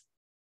on this.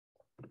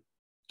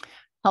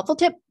 Helpful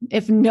tip,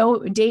 if no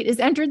date is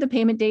entered, the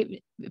payment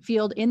date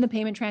field in the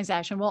payment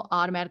transaction will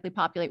automatically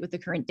populate with the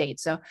current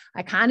date. So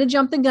I kind of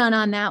jumped the gun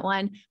on that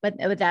one, but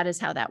that is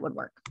how that would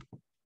work.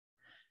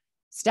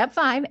 Step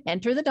five,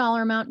 enter the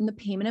dollar amount in the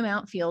payment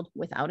amount field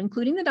without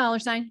including the dollar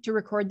sign to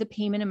record the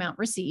payment amount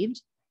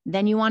received.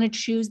 Then you want to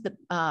choose the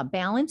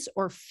balance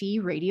or fee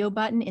radio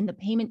button in the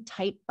payment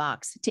type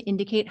box to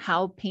indicate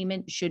how a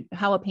payment should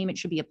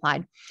be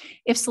applied.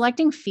 If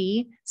selecting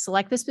fee,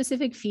 select the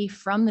specific fee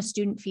from the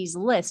student fees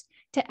list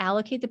to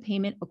allocate the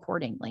payment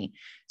accordingly.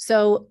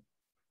 So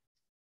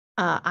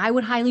I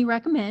would highly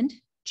recommend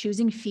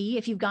choosing fee.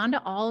 If you've gone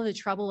to all of the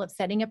trouble of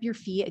setting up your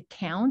fee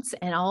accounts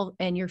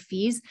and your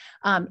fees,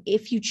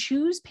 if you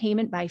choose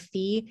payment by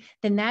fee,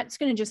 then that's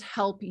going to just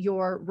help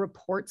your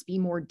reports be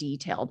more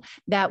detailed.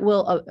 That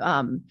will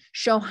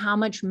show how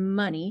much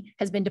money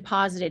has been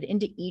deposited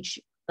into each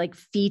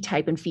fee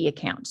type and fee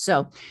account.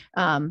 So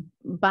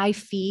by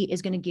fee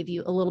is going to give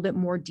you a little bit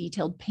more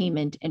detailed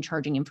payment and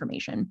charging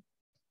information.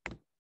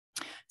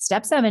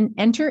 Step seven,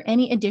 enter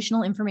any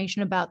additional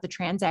information about the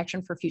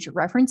transaction for future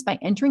reference by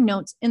entering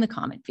notes in the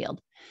comment field.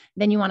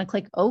 Then you want to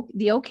click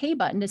the OK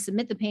button to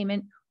submit the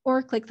payment,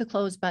 or click the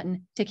close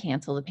button to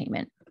cancel the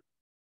payment.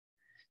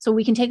 So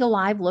we can take a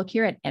live look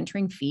here at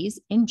entering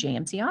fees in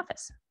JMC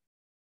Office.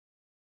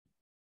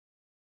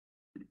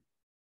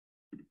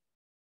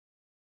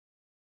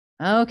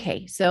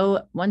 Okay,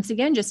 so once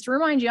again, just to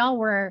remind y'all,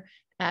 we're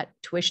at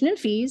tuition and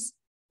fees,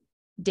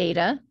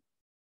 data,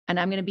 and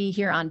I'm going to be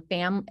here on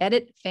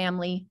edit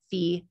family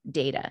fee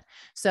data.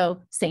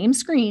 So same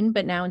screen,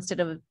 but now instead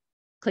of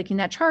clicking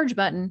that charge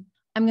button,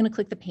 I'm going to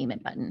click the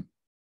payment button.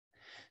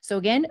 So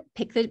again,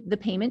 pick the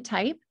payment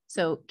type.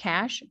 So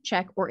cash,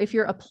 check, or if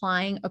you're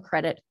applying a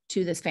credit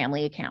to this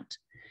family account.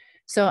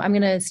 So I'm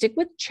going to stick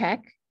with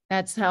check.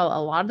 That's how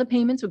a lot of the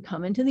payments would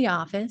come into the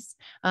office.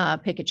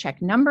 Pick a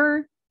check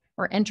number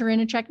or enter in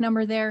a check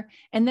number there,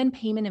 and then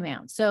payment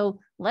amount. So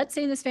let's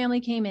say this family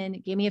came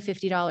in, gave me a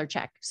 $50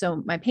 check.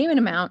 So my payment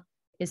amount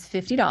is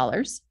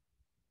 $50,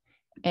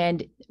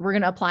 and we're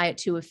going to apply it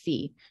to a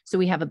fee. So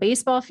we have a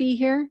baseball fee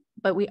here,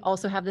 but we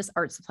also have this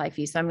art supply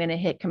fee. So I'm going to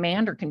hit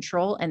Command or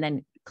Control and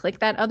then click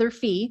that other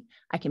fee.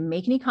 I can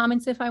make any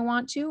comments if I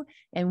want to.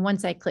 And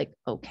once I click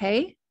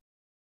OK,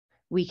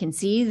 we can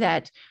see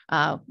that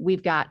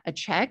we've got a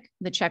check.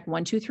 The check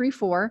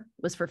 1234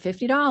 was for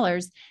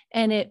 $50,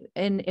 and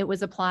it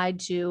was applied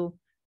to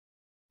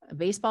a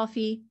baseball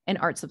fee and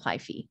art supply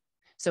fee.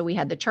 So we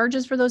had the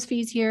charges for those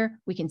fees here.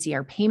 We can see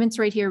our payments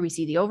right here. We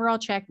see the overall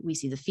check. We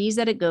see the fees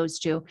that it goes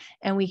to,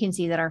 and we can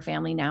see that our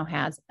family now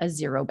has a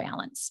zero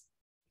balance.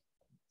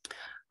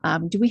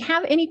 Do we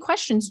have any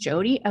questions,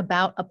 Jody,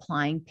 about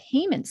applying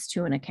payments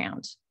to an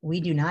account?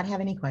 We do not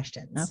have any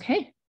questions.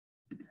 Okay.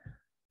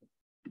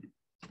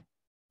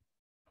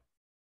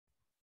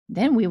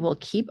 Then we will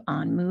keep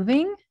on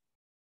moving,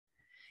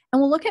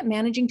 and we'll look at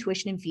managing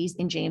tuition and fees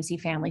in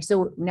JMC Family.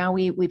 So now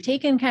we've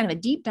taken kind of a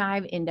deep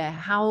dive into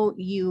how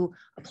you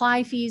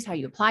apply fees, how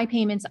you apply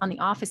payments on the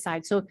office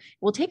side. So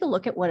we'll take a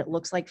look at what it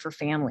looks like for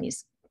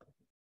families.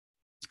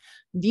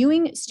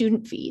 Viewing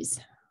student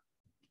fees.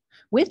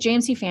 With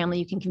JMC Family,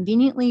 you can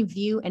conveniently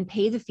view and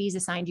pay the fees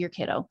assigned to your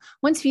kiddo.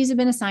 Once fees have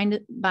been assigned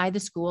by the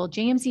school,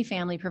 JMC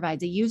Family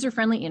provides a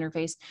user-friendly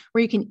interface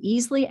where you can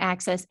easily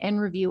access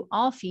and review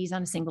all fees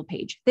on a single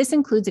page. This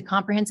includes a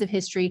comprehensive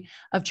history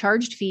of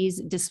charged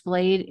fees,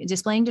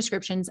 displaying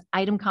descriptions,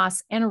 item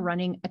costs, and a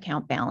running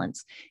account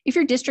balance. If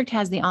your district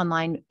has the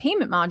online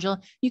payment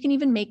module, you can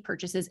even make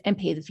purchases and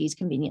pay the fees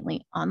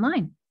conveniently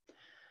online.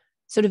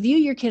 So to view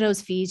your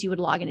kiddo's fees, you would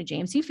log into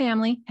JMC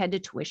Family, head to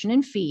Tuition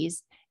and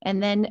Fees,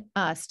 and then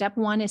step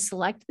one is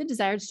select the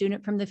desired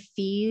student from the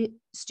fee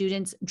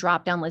students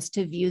drop-down list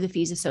to view the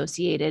fees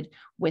associated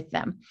with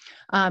them.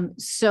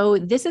 So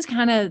this is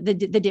kind of the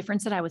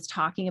difference that I was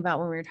talking about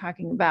when we were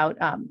talking about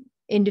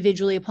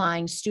individually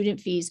applying student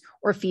fees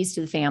or fees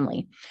to the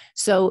family.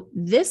 So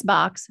this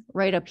box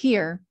right up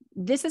here,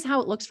 this is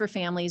how it looks for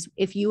families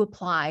if you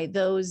apply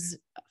those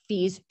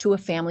fees to a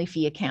family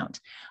fee account.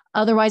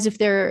 Otherwise, if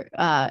they're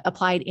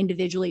applied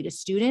individually to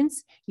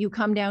students, you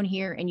come down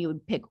here and you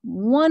would pick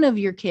one of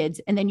your kids,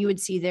 and then you would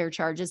see their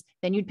charges.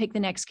 Then you'd pick the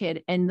next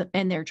kid and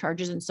their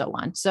charges, and so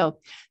on. So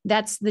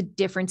that's the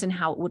difference in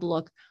how it would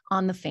look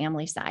on the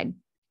family side.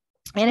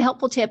 And a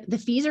helpful tip: the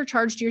fees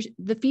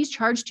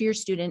charged to your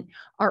student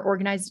are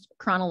organized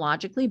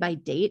chronologically by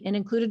date and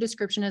include a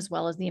description as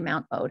well as the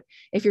amount owed.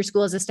 If your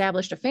school has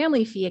established a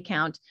family fee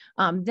account,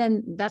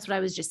 then that's what I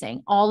was just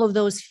saying. All of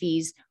those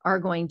fees are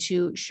going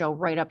to show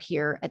right up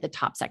here at the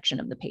top section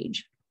of the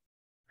page.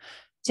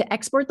 To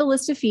export the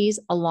list of fees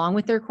along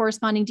with their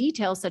corresponding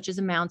details, such as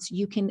amounts,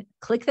 you can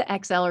click the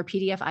Excel or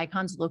PDF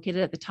icons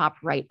located at the top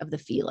right of the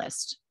fee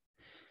list.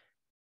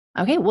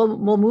 Okay, we'll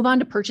move on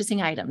to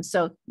purchasing items.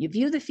 So you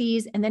view the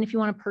fees, and then if you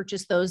want to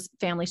purchase those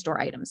family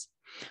store items.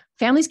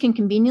 Families can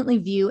conveniently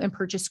view and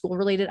purchase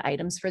school-related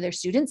items for their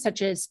students,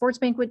 such as sports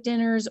banquet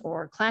dinners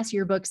or class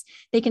yearbooks.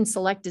 They can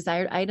select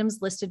desired items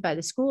listed by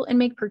the school and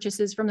make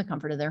purchases from the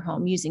comfort of their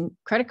home using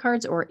credit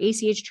cards or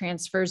ACH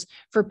transfers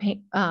for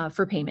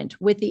payment,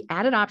 with the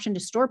added option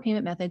to store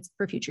payment methods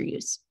for future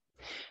use.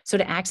 So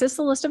to access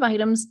the list of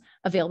items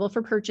available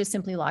for purchase,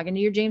 simply log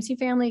into your JMC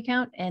Family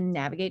account and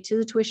navigate to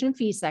the tuition and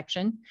fees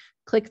section.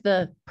 Click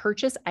the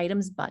Purchase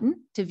Items button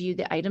to view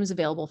the items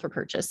available for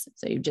purchase.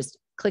 So you just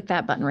click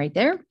that button right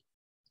there.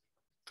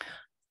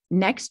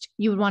 Next,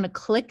 you would want to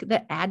click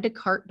the Add to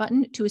Cart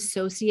button to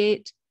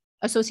associated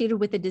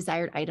with the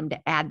desired item to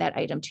add that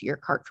item to your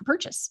cart for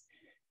purchase.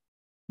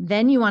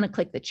 Then you want to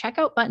click the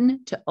Checkout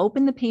button to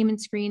open the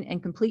payment screen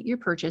and complete your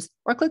purchase,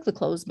 or click the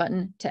Close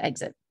button to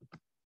exit.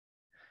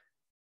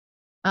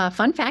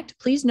 Fun fact,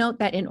 please note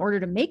that in order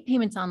to make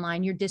payments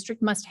online, your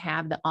district must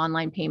have the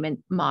online payment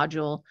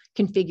module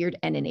configured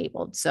and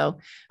enabled. So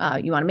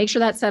you want to make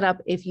sure that's set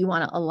up if you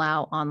want to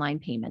allow online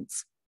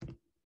payments.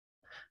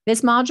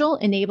 This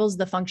module enables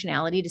the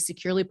functionality to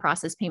securely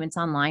process payments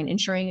online,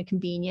 ensuring a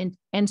convenient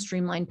and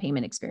streamlined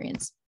payment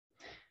experience.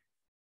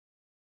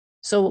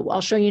 So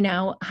I'll show you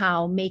now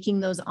how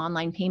making those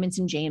online payments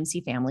in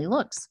JMC Family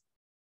looks.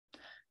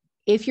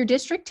 If your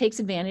district takes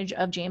advantage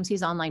of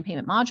JMC's online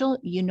payment module,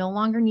 you no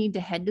longer need to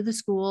head to the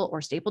school or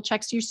staple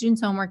checks to your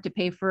students' homework to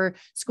pay for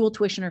school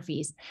tuition or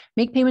fees.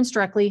 Make payments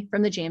directly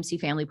from the JMC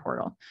Family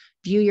portal.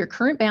 View your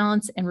current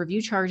balance and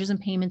review charges and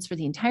payments for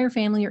the entire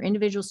family or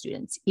individual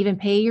students. Even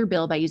pay your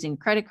bill by using a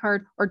credit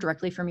card or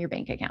directly from your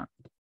bank account.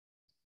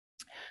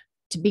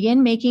 To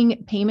begin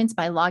making payments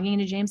by logging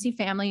into JMC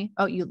Family,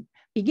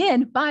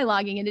 Begin by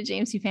logging into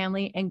JMC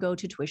Family and go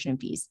to tuition and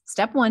fees.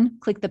 Step 1,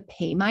 click the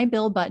Pay My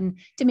Bill button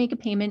to make a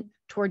payment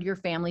toward your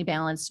family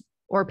balance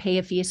or pay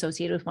a fee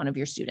associated with one of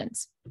your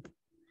students.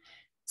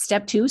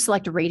 Step 2,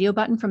 select a radio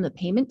button from the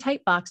payment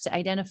type box to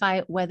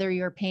identify whether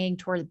you're paying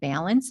toward the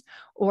balance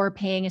or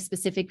paying a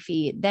specific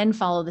fee, then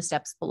follow the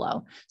steps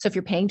below. So if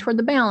you're paying toward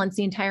the balance,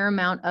 the entire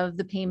amount of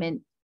the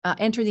payment,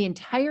 enter the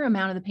entire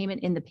amount of the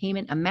payment in the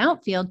payment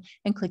amount field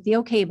and click the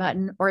OK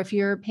button. Or if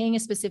you're paying a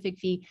specific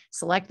fee,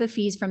 select the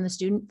fees from the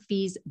student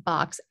fees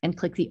box and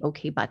click the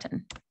OK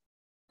button.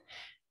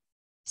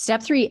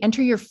 Step 3,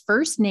 enter your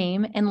first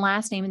name and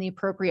last name in the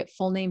appropriate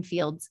full name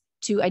fields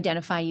to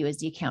identify you as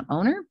the account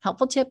owner.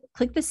 Helpful tip,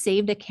 click the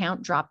saved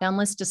account drop-down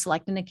list to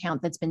select an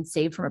account that's been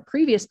saved from a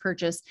previous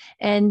purchase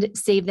and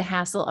save the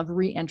hassle of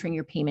re-entering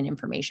your payment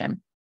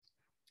information.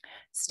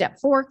 Step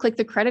 4, click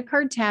the credit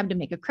card tab to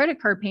make a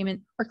credit card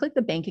payment or click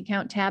the bank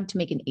account tab to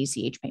make an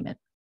ACH payment.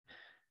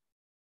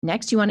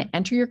 Next, you want to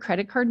enter your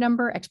credit card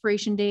number,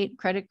 expiration date,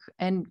 credit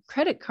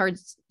card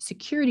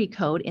security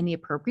code in the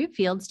appropriate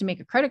fields to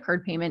make a credit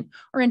card payment,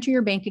 or enter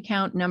your bank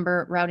account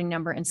number, routing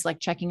number, and select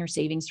checking or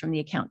savings from the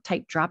account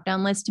type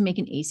drop-down list to make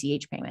an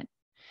ACH payment.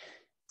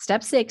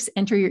 Step 6,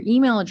 enter your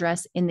email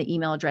address in the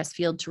email address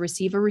field to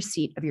receive a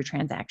receipt of your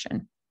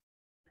transaction.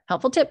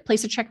 Helpful tip,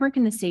 place a checkmark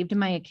in the Save to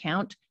My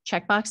Account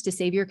checkbox to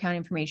save your account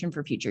information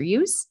for future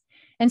use.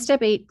 And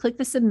step 8, click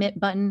the Submit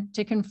button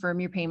to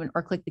confirm your payment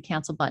or click the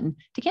Cancel button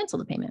to cancel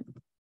the payment.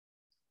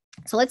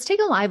 So let's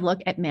take a live look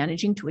at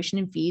managing tuition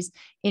and fees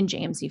in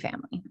JMC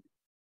Family.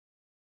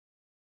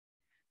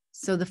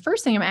 So the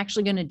first thing I'm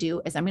actually going to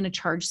do is I'm going to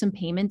charge some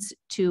payments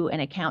to an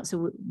account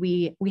so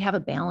we have a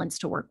balance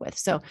to work with.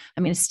 So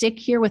I'm going to stick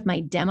here with my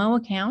demo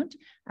account.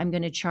 I'm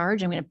going to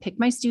charge, I'm going to pick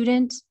my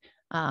student.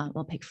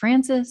 We'll pick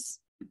Francis,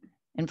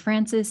 and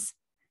Francis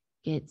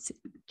gets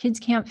kids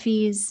camp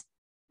fees.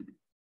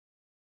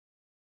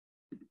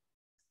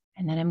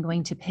 And then I'm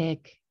going to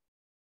pick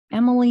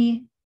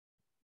Emily,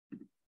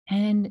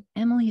 and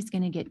Emily's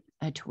going to get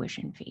a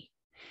tuition fee.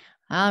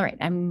 All right,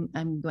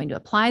 I'm going to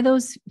apply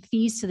those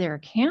fees to their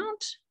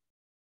account.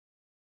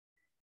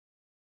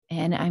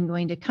 And I'm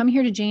going to come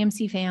here to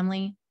JMC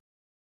Family.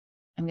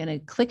 I'm going to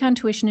click on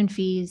tuition and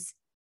fees.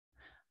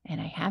 And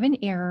I have an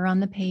error on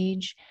the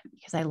page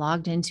because I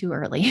logged in too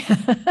early.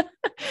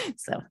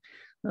 So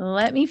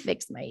let me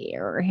fix my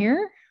error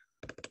here.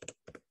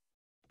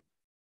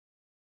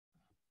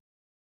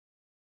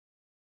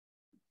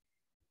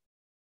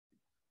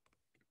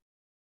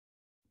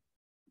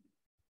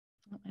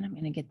 And I'm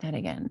going to get that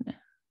again.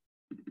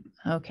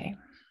 Okay.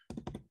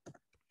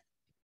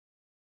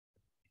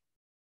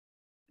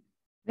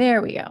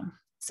 There we go.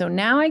 So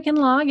now I can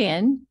log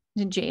in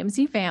to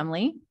JMC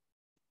Family.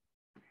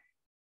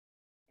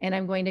 And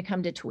I'm going to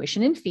come to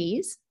tuition and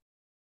fees.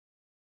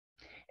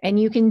 And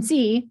you can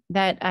see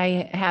that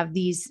I have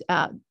these,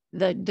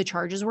 the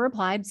charges were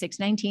applied,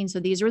 $619. So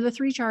these were the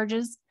 3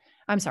 charges.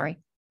 I'm sorry.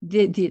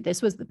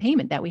 This was the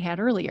payment that we had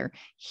earlier.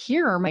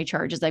 Here are my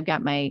charges. I've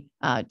got my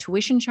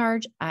tuition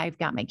charge. I've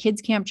got my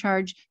kids camp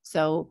charge.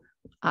 So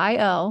I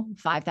owe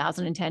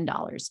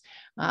 $5,010.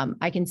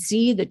 I can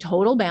see the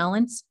total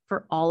balance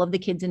for all of the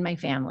kids in my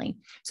family.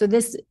 So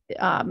this,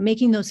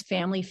 making those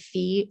family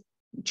fee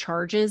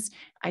charges,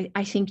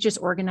 I think just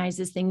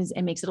organizes things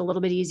and makes it a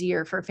little bit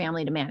easier for a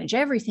family to manage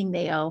everything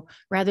they owe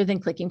rather than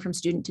clicking from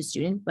student to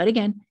student. But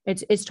again,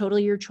 it's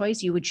totally your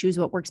choice. You would choose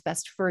what works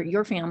best for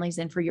your families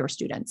and for your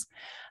students.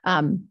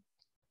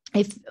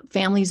 If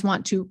families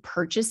want to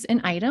purchase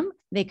an item,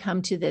 they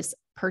come to this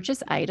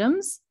purchase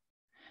items.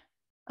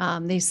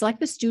 They select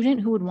the student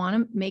who would want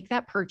to make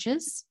that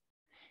purchase,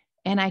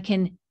 and I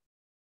can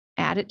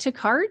add it to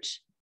cart,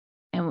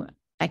 and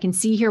I can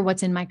see here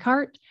what's in my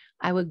cart.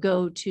 I would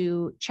go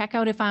to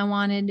checkout if I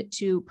wanted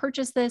to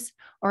purchase this,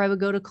 or I would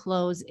go to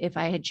close if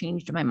I had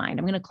changed my mind.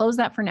 I'm going to close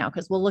that for now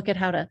because we'll look at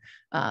how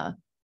to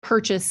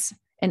purchase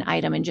an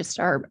item and just,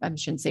 or I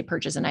shouldn't say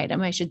purchase an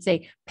item. I should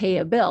say pay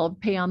a bill,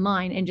 pay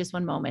online in just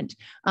one moment.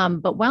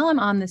 But while I'm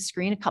on the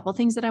screen, a couple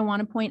things that I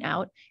want to point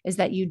out is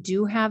that you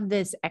do have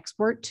this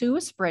export to a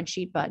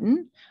spreadsheet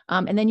button.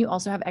 And then you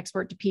also have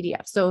export to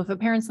PDF. So if a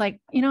parent's like,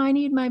 I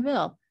need my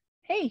bill.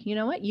 Hey, you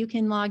know what? You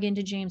can log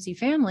into JMC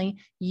Family.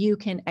 You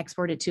can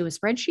export it to a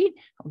spreadsheet.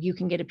 You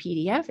can get a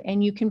PDF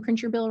and you can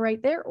print your bill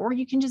right there, or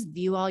you can just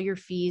view all your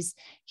fees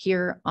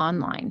here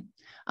online.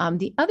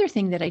 The other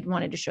thing that I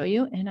wanted to show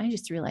you, and I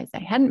just realized I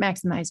hadn't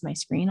maximized my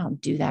screen. I'll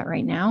do that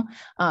right now.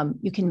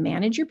 You can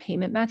manage your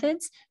payment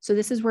methods. So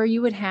this is where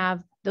you would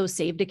have those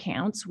saved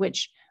accounts,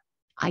 which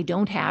I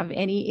don't have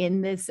any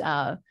in this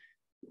demo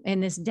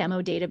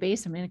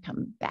database. I'm going to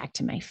come back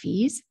to my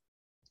fees.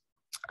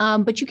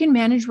 But you can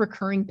manage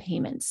recurring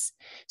payments.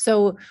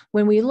 So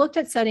when we looked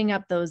at setting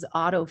up those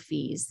auto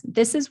fees,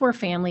 this is where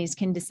families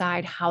can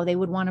decide how they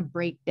would want to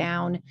break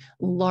down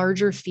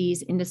larger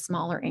fees into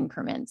smaller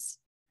increments.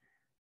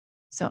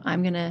 So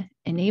I'm going to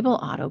enable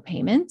auto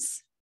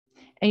payments.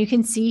 And you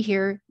can see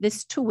here,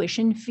 this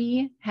tuition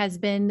fee has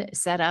been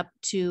set up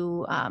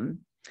to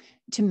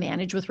to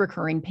manage with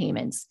recurring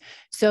payments.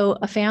 So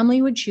a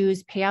family would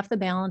choose pay off the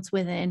balance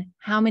within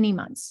how many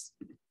months?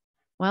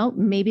 Well,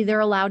 maybe they're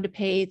allowed to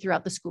pay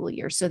throughout the school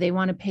year. So they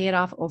want to pay it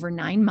off over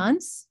 9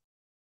 months.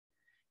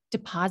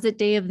 Deposit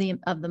day of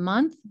the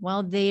month,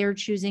 well, they are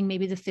choosing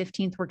maybe the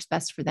 15th works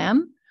best for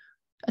them.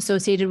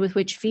 Associated with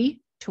which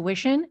fee?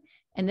 Tuition.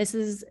 And this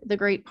is the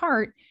great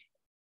part,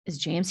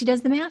 is JMC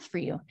does the math for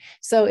you.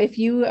 So if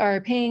you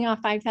are paying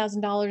off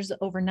 $5,000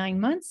 over 9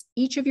 months,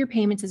 each of your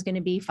payments is going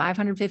to be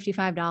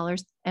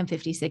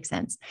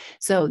 $555.56.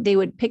 So they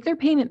would pick their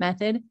payment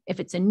method. If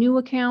it's a new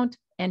account,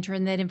 enter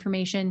in that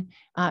information.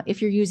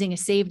 If you're using a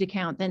saved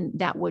account, then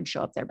that would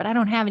show up there, but I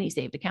don't have any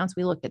saved accounts.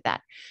 We looked at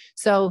that.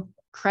 So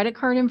credit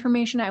card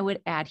information I would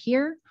add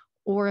here,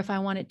 or if I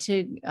want it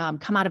to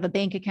come out of a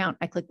bank account,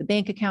 I click the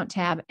bank account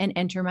tab and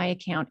enter my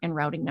account and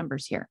routing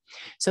numbers here.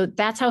 So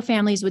that's how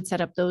families would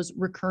set up those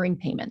recurring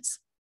payments.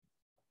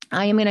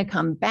 I am going to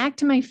come back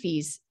to my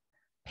fees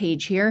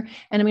page here,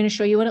 and I'm going to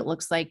show you what it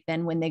looks like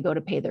then when they go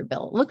to pay their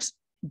bill. It looks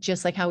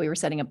just like how we were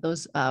setting up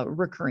those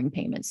recurring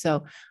payments.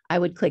 So I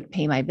would click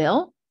pay my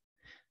bill,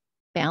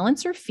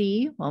 balance or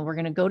fee. Well, we're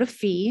going to go to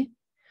fee.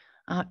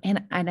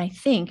 And I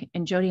think,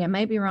 and Jody, I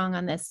might be wrong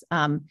on this,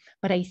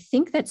 but I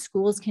think that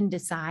schools can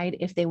decide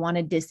if they want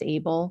to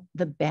disable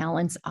the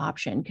balance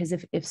option. Because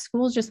if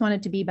schools just want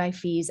it to be by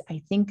fees,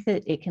 I think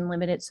that it can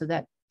limit it so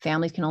that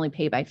families can only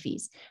pay by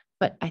fees.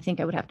 But I think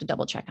I would have to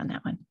double check on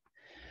that one.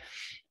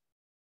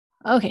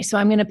 Okay, so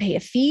I'm going to pay a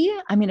fee.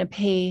 I'm going to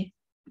pay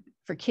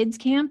for kids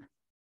camp.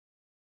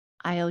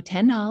 I owe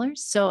 $10.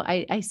 So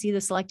I see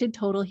the selected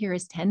total here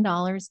is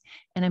 $10,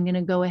 and I'm going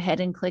to go ahead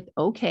and click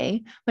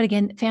OK. But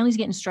again, families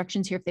get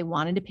instructions here. If they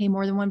wanted to pay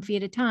more than one fee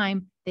at a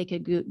time, they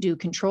could do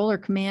Control or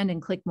Command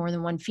and click more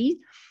than one fee.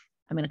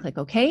 I'm going to click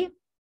OK.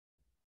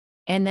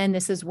 And then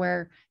this is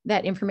where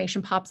that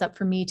information pops up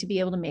for me to be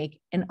able to make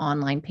an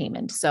online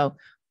payment. So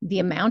the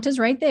amount is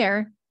right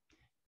there.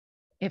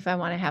 If I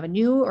want to have a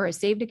new or a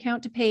saved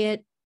account to pay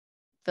it,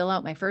 fill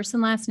out my first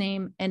and last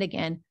name. And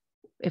again,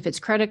 if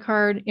it's credit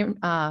card,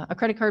 a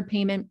credit card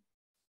payment,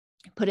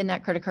 put in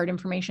that credit card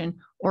information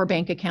or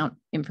bank account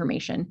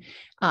information.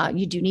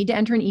 You do need to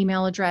enter an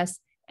email address.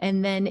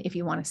 And then if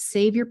you want to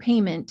save your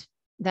payment,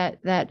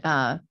 that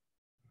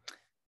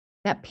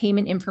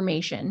payment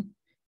information,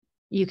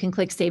 you can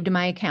click Save to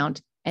My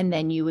Account, and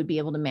then you would be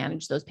able to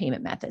manage those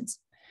payment methods.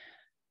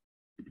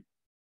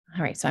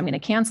 All right, so I'm going to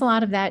cancel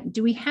out of that.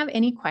 Do we have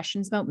any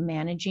questions about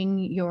managing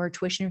your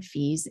tuition and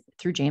fees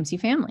through JMC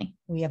Family?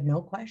 We have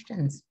no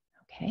questions.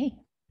 Okay.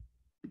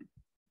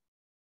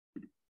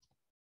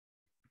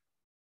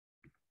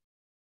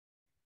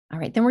 All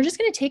right, then we're just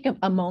going to take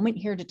a moment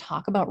here to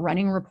talk about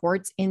running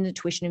reports in the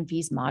tuition and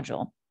fees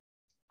module.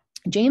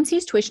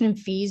 JMC's tuition and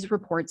fees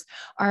reports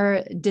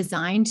are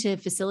designed to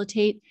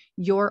facilitate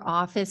your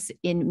office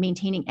in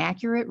maintaining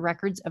accurate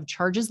records of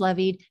charges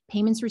levied,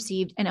 payments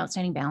received, and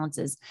outstanding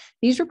balances.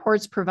 These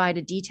reports provide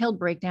a detailed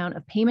breakdown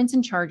of payments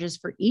and charges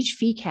for each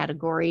fee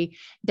category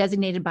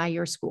designated by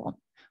your school.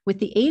 With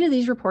the aid of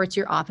these reports,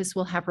 your office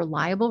will have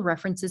reliable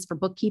references for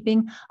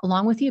bookkeeping,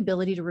 along with the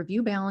ability to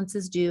review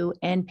balances due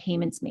and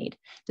payments made.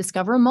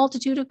 Discover a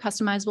multitude of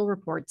customizable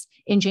reports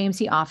in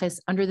JMC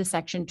Office under the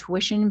section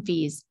Tuition and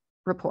Fees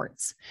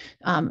Reports.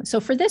 So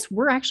for this,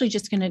 we're actually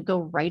just going to go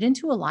right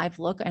into a live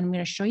look, and I'm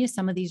going to show you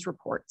some of these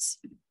reports.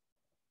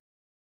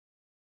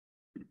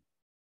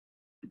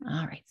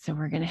 All right, so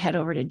we're going to head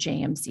over to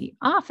JMC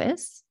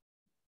Office.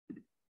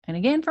 And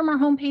again, from our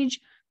homepage,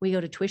 we go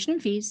to Tuition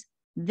and Fees.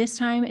 This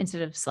time,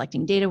 instead of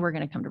selecting data, we're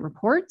going to come to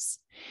reports,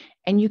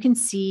 and you can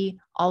see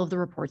all of the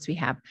reports we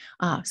have.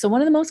 So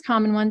one of the most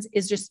common ones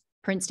is just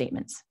print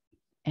statements,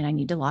 and I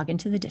need to log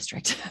into the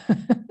district.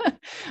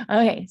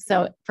 Okay,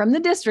 so from the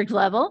district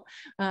level,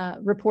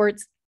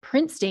 reports,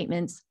 print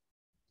statements.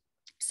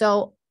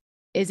 So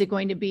is it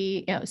going to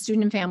be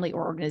student and family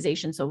or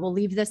organization? So we'll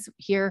leave this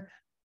here.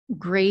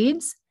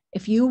 Grades,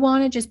 if you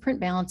want to just print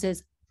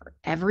balances for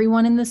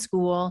everyone in the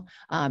school,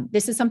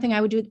 this is something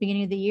I would do at the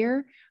beginning of the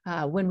year.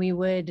 When we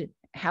would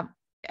have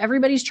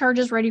everybody's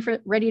charges ready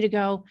to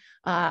go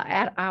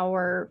at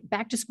our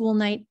back to school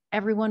night,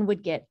 everyone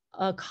would get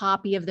a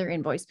copy of their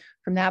invoice.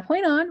 From that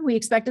point on, we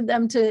expected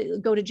them to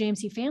go to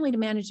JMC Family to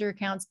manage their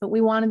accounts, but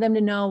we wanted them to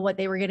know what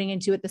they were getting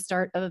into at the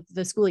start of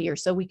the school year.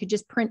 So we could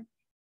just print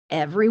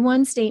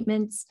everyone's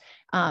statements.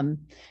 So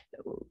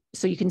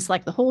you can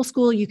select the whole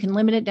school. You can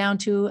limit it down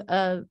to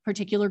a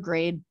particular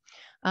grade.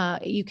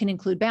 You can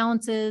include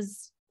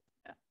balances.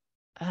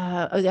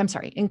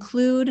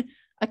 Include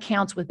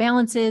accounts with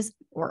balances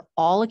or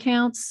all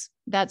accounts.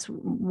 That's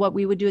what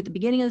we would do at the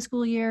beginning of the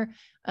school year.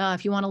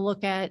 If you want to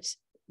look at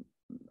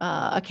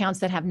accounts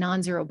that have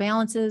non-zero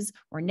balances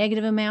or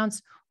negative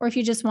amounts, or if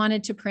you just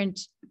wanted to print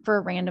for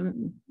a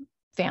random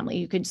family,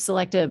 you could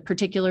select a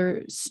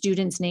particular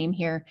student's name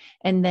here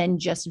and then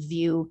just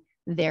view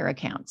their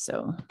account.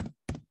 So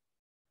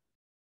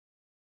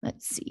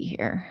let's see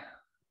here.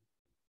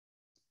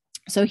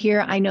 So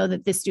here I know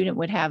that this student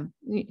would have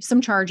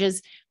some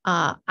charges.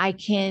 I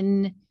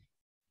can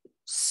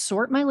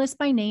sort my list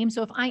by name.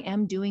 So if I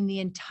am doing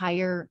the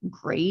entire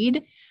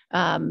grade,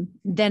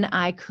 Then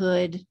I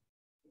could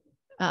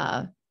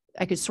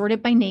sort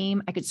it by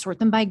name. I could sort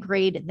them by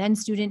grade, then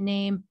student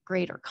name,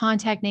 grade, or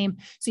contact name.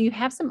 So you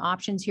have some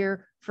options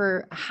here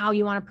for how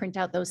you want to print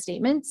out those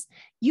statements.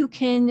 You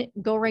can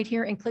go right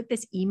here and click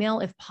this email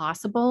if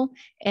possible.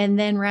 And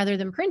then rather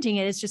than printing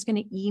it, it's just going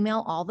to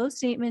email all those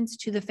statements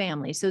to the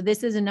family. So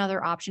this is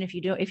another option. If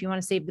you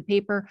want to save the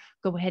paper,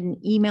 go ahead and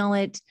email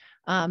it.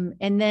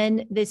 And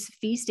then this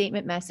fee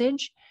statement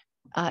message,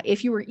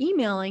 if you were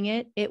emailing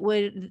it, it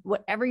would,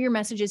 whatever your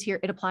message is here,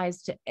 it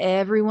applies to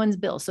everyone's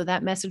bill. So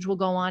that message will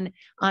go on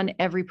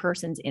every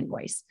person's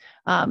invoice.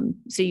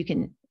 So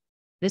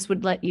this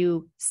would let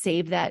you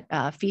save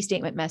that fee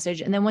statement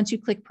message. And then once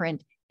you click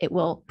print, it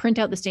will print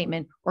out the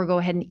statement or go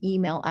ahead and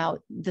email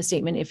out the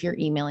statement if you're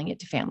emailing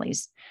it to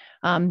families.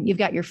 You've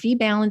got your fee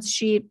balance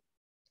sheet.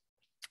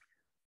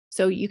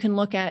 So you can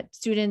look at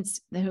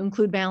students who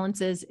include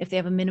balances. If they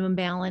have a minimum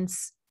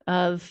balance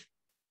of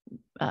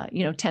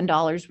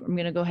 $10, I'm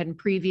going to go ahead and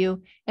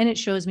preview, and it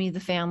shows me the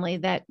family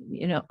that,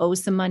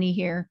 owes some money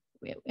here.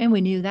 And we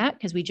knew that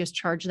because we just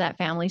charged that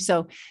family.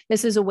 So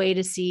this is a way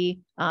to see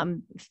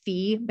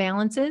fee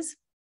balances.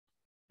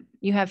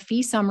 You have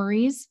fee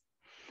summaries,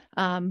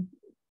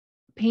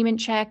 payment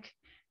check,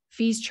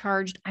 fees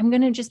charged. I'm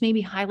going to just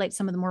maybe highlight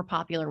some of the more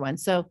popular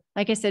ones. So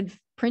like I said,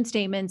 print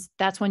statements,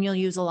 that's one you'll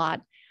use a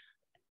lot.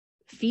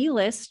 Fee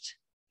list.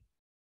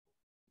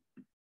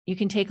 You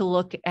can take a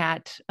look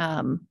at,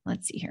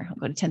 let's see here, I'll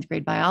go to 10th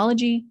grade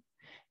biology,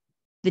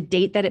 the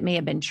date that it may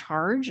have been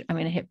charged. I'm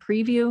going to hit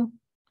preview.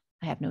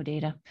 I have no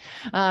data.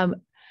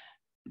 When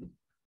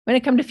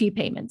it comes to fee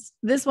payments,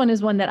 this one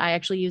is one that I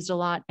actually used a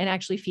lot, and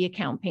actually fee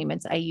account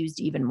payments I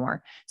used even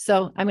more.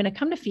 So I'm going to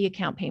come to fee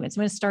account payments.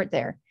 I'm going to start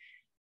there.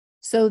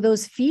 So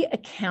those fee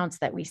accounts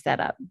that we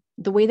set up,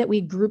 the way that we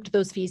grouped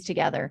those fees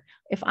together,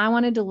 if I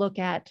wanted to look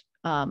at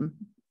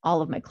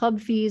all of my club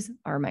fees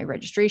or my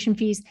registration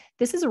fees,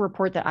 this is a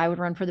report that I would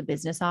run for the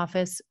business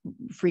office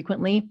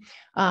frequently.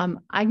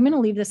 I'm going to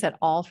leave this at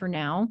all for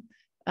now.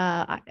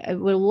 I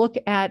will look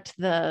at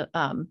the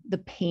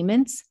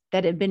payments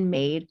that have been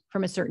made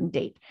from a certain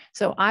date.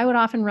 So I would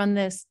often run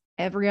this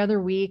every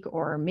other week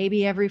or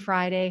maybe every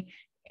Friday,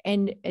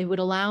 and it would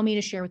allow me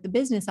to share with the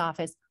business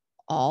office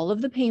all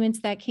of the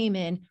payments that came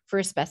in for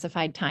a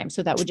specified time.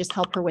 So that would just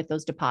help her with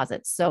those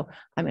deposits. So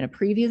I'm going to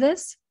preview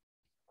this,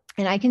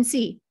 and I can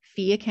see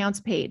fee accounts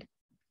paid,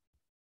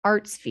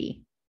 arts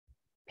fee,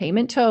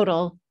 payment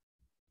total,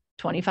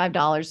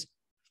 $25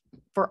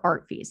 for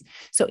art fees.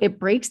 So it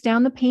breaks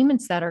down the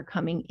payments that are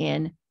coming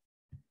in,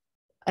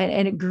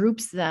 and it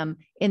groups them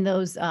in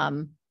those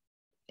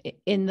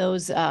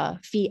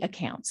fee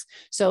accounts.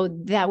 So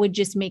that would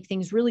just make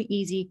things really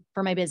easy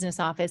for my business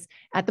office.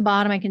 At the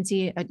bottom, I can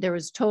see there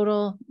was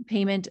total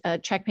payment,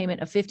 check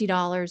payment of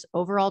 $50,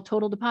 overall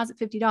total deposit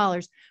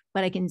 $50,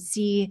 but I can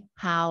see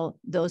how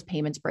those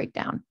payments break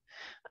down.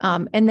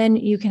 And then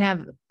you can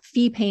have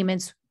fee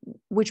payments,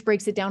 which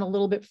breaks it down a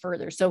little bit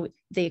further. So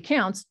the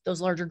accounts,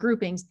 those larger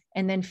groupings,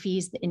 and then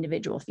fees, the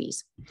individual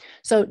fees.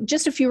 So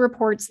just a few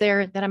reports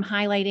there that I'm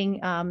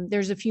highlighting.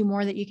 There's a few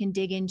more that you can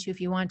dig into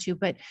if you want to,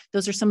 but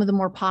those are some of the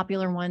more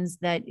popular ones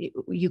that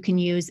you can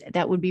use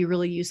that would be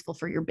really useful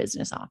for your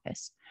business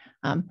office.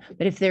 But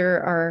if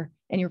there are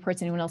any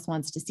reports anyone else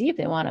wants to see, if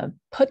they want to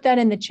put that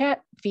in the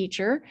chat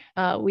feature,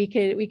 we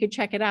could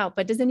check it out.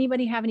 But does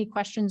anybody have any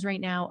questions right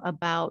now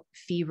about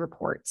fee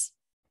reports?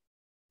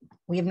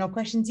 We have no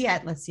questions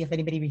yet. Let's see if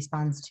anybody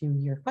responds to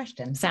your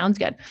question. Sounds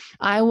good.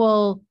 I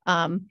will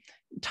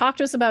talk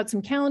to us about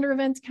some calendar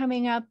events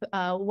coming up,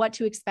 what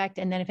to expect.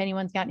 And then if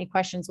anyone's got any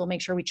questions, we'll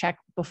make sure we check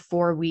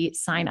before we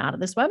sign out of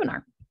this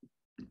webinar.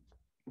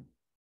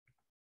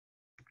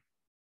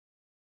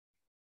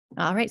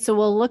 All right, so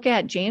we'll look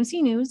at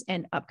JMC News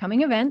and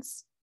upcoming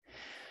events.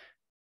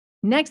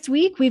 Next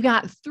week, we've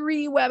got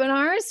 3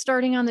 webinars.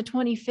 Starting on the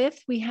 25th,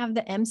 we have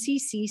the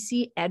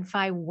MCCC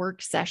EdFi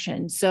work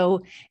session.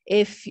 So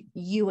if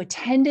you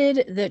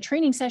attended the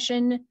training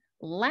session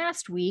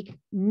last week,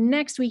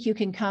 next week you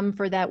can come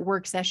for that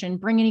work session,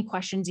 bring any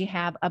questions you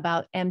have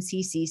about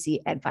MCCC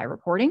EdFi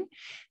reporting.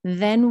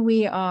 Then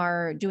we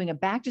are doing a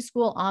back to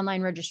school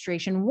online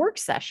registration work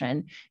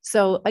session.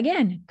 So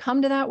again,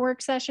 come to that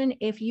work session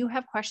if you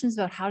have questions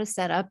about how to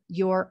set up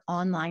your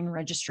online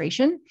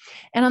registration.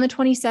 And on the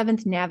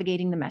 27th,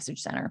 navigating the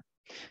message center.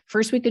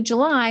 First week of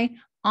July,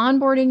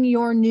 onboarding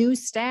your new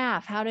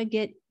staff, how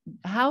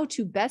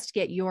to best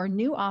get your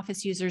new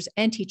office users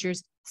and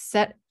teachers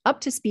set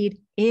up to speed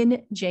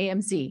in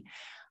JMC.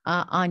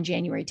 On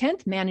January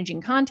 10th,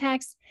 managing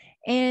contacts,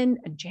 and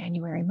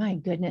January, my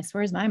goodness,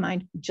 where's my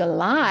mind?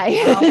 July.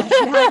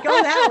 Not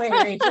go that way,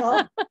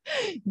 Rachel.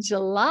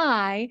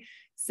 July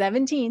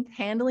 17th,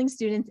 handling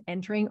students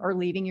entering or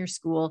leaving your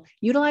school,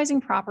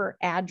 utilizing proper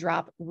add,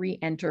 drop,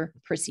 re-enter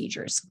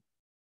procedures.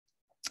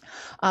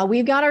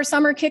 We've got our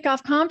summer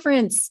kickoff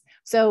conference.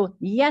 So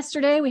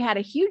yesterday we had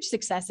a huge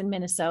success in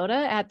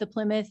Minnesota at the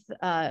Plymouth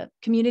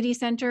Community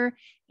Center.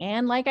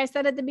 And like I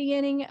said at the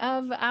beginning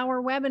of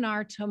our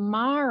webinar,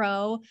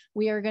 tomorrow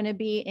we are going to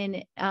be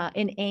in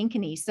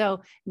Ankeny.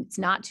 So it's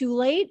not too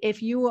late.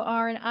 If you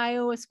are an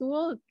Iowa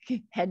school,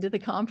 head to the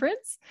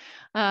conference.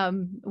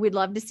 We'd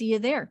love to see you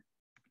there.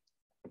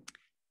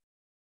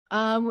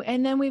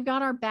 And then we've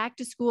got our back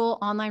to school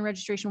online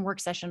registration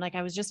work session, like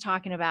I was just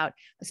talking about.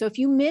 So if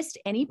you missed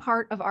any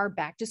part of our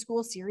back to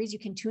school series, you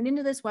can tune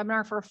into this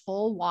webinar for a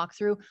full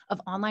walkthrough of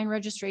online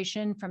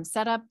registration from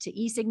setup to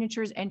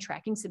e-signatures and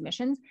tracking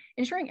submissions,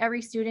 ensuring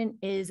every student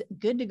is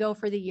good to go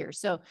for the year.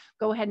 So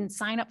go ahead and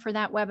sign up for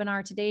that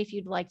webinar today if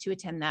you'd like to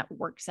attend that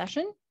work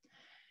session.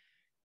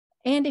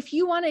 And if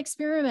you want to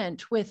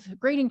experiment with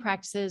grading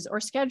practices or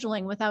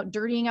scheduling without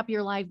dirtying up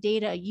your live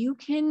data, you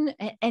can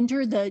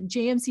enter the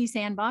JMC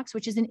Sandbox,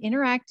 which is an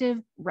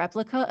interactive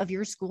replica of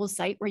your school's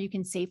site where you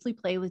can safely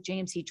play with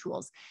JMC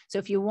tools. So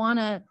if you want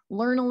to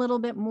learn a little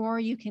bit more,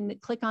 you can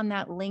click on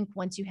that link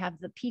once you have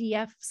the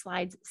PDF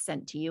slides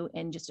sent to you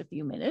in just a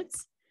few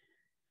minutes.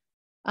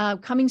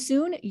 Coming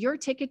soon, your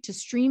ticket to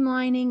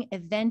streamlining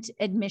event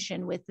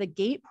admission. With the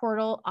GATE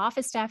portal,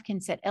 office staff can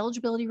set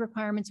eligibility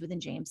requirements within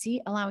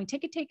JMC, allowing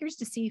ticket takers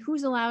to see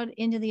who's allowed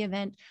into the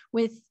event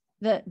with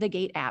the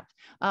GATE app.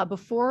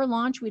 Before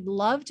launch, we'd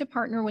love to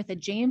partner with a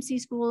JMC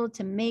school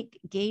to make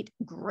GATE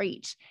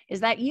great.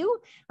 Is that you?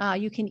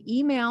 You can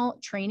email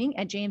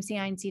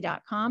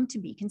training@jmcinc.com to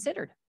be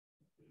considered.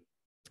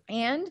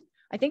 And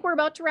I think we're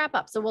about to wrap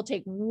up. So we'll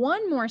take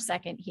one more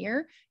second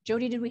here.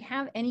 Jody, did we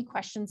have any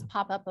questions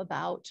pop up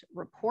about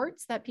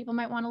reports that people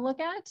might want to look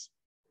at?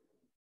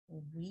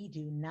 We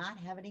do not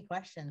have any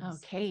questions.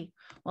 Okay.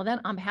 Well,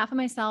 then on behalf of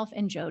myself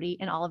and Jody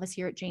and all of us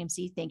here at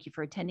JMC, thank you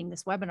for attending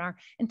this webinar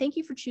and thank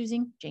you for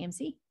choosing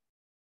JMC.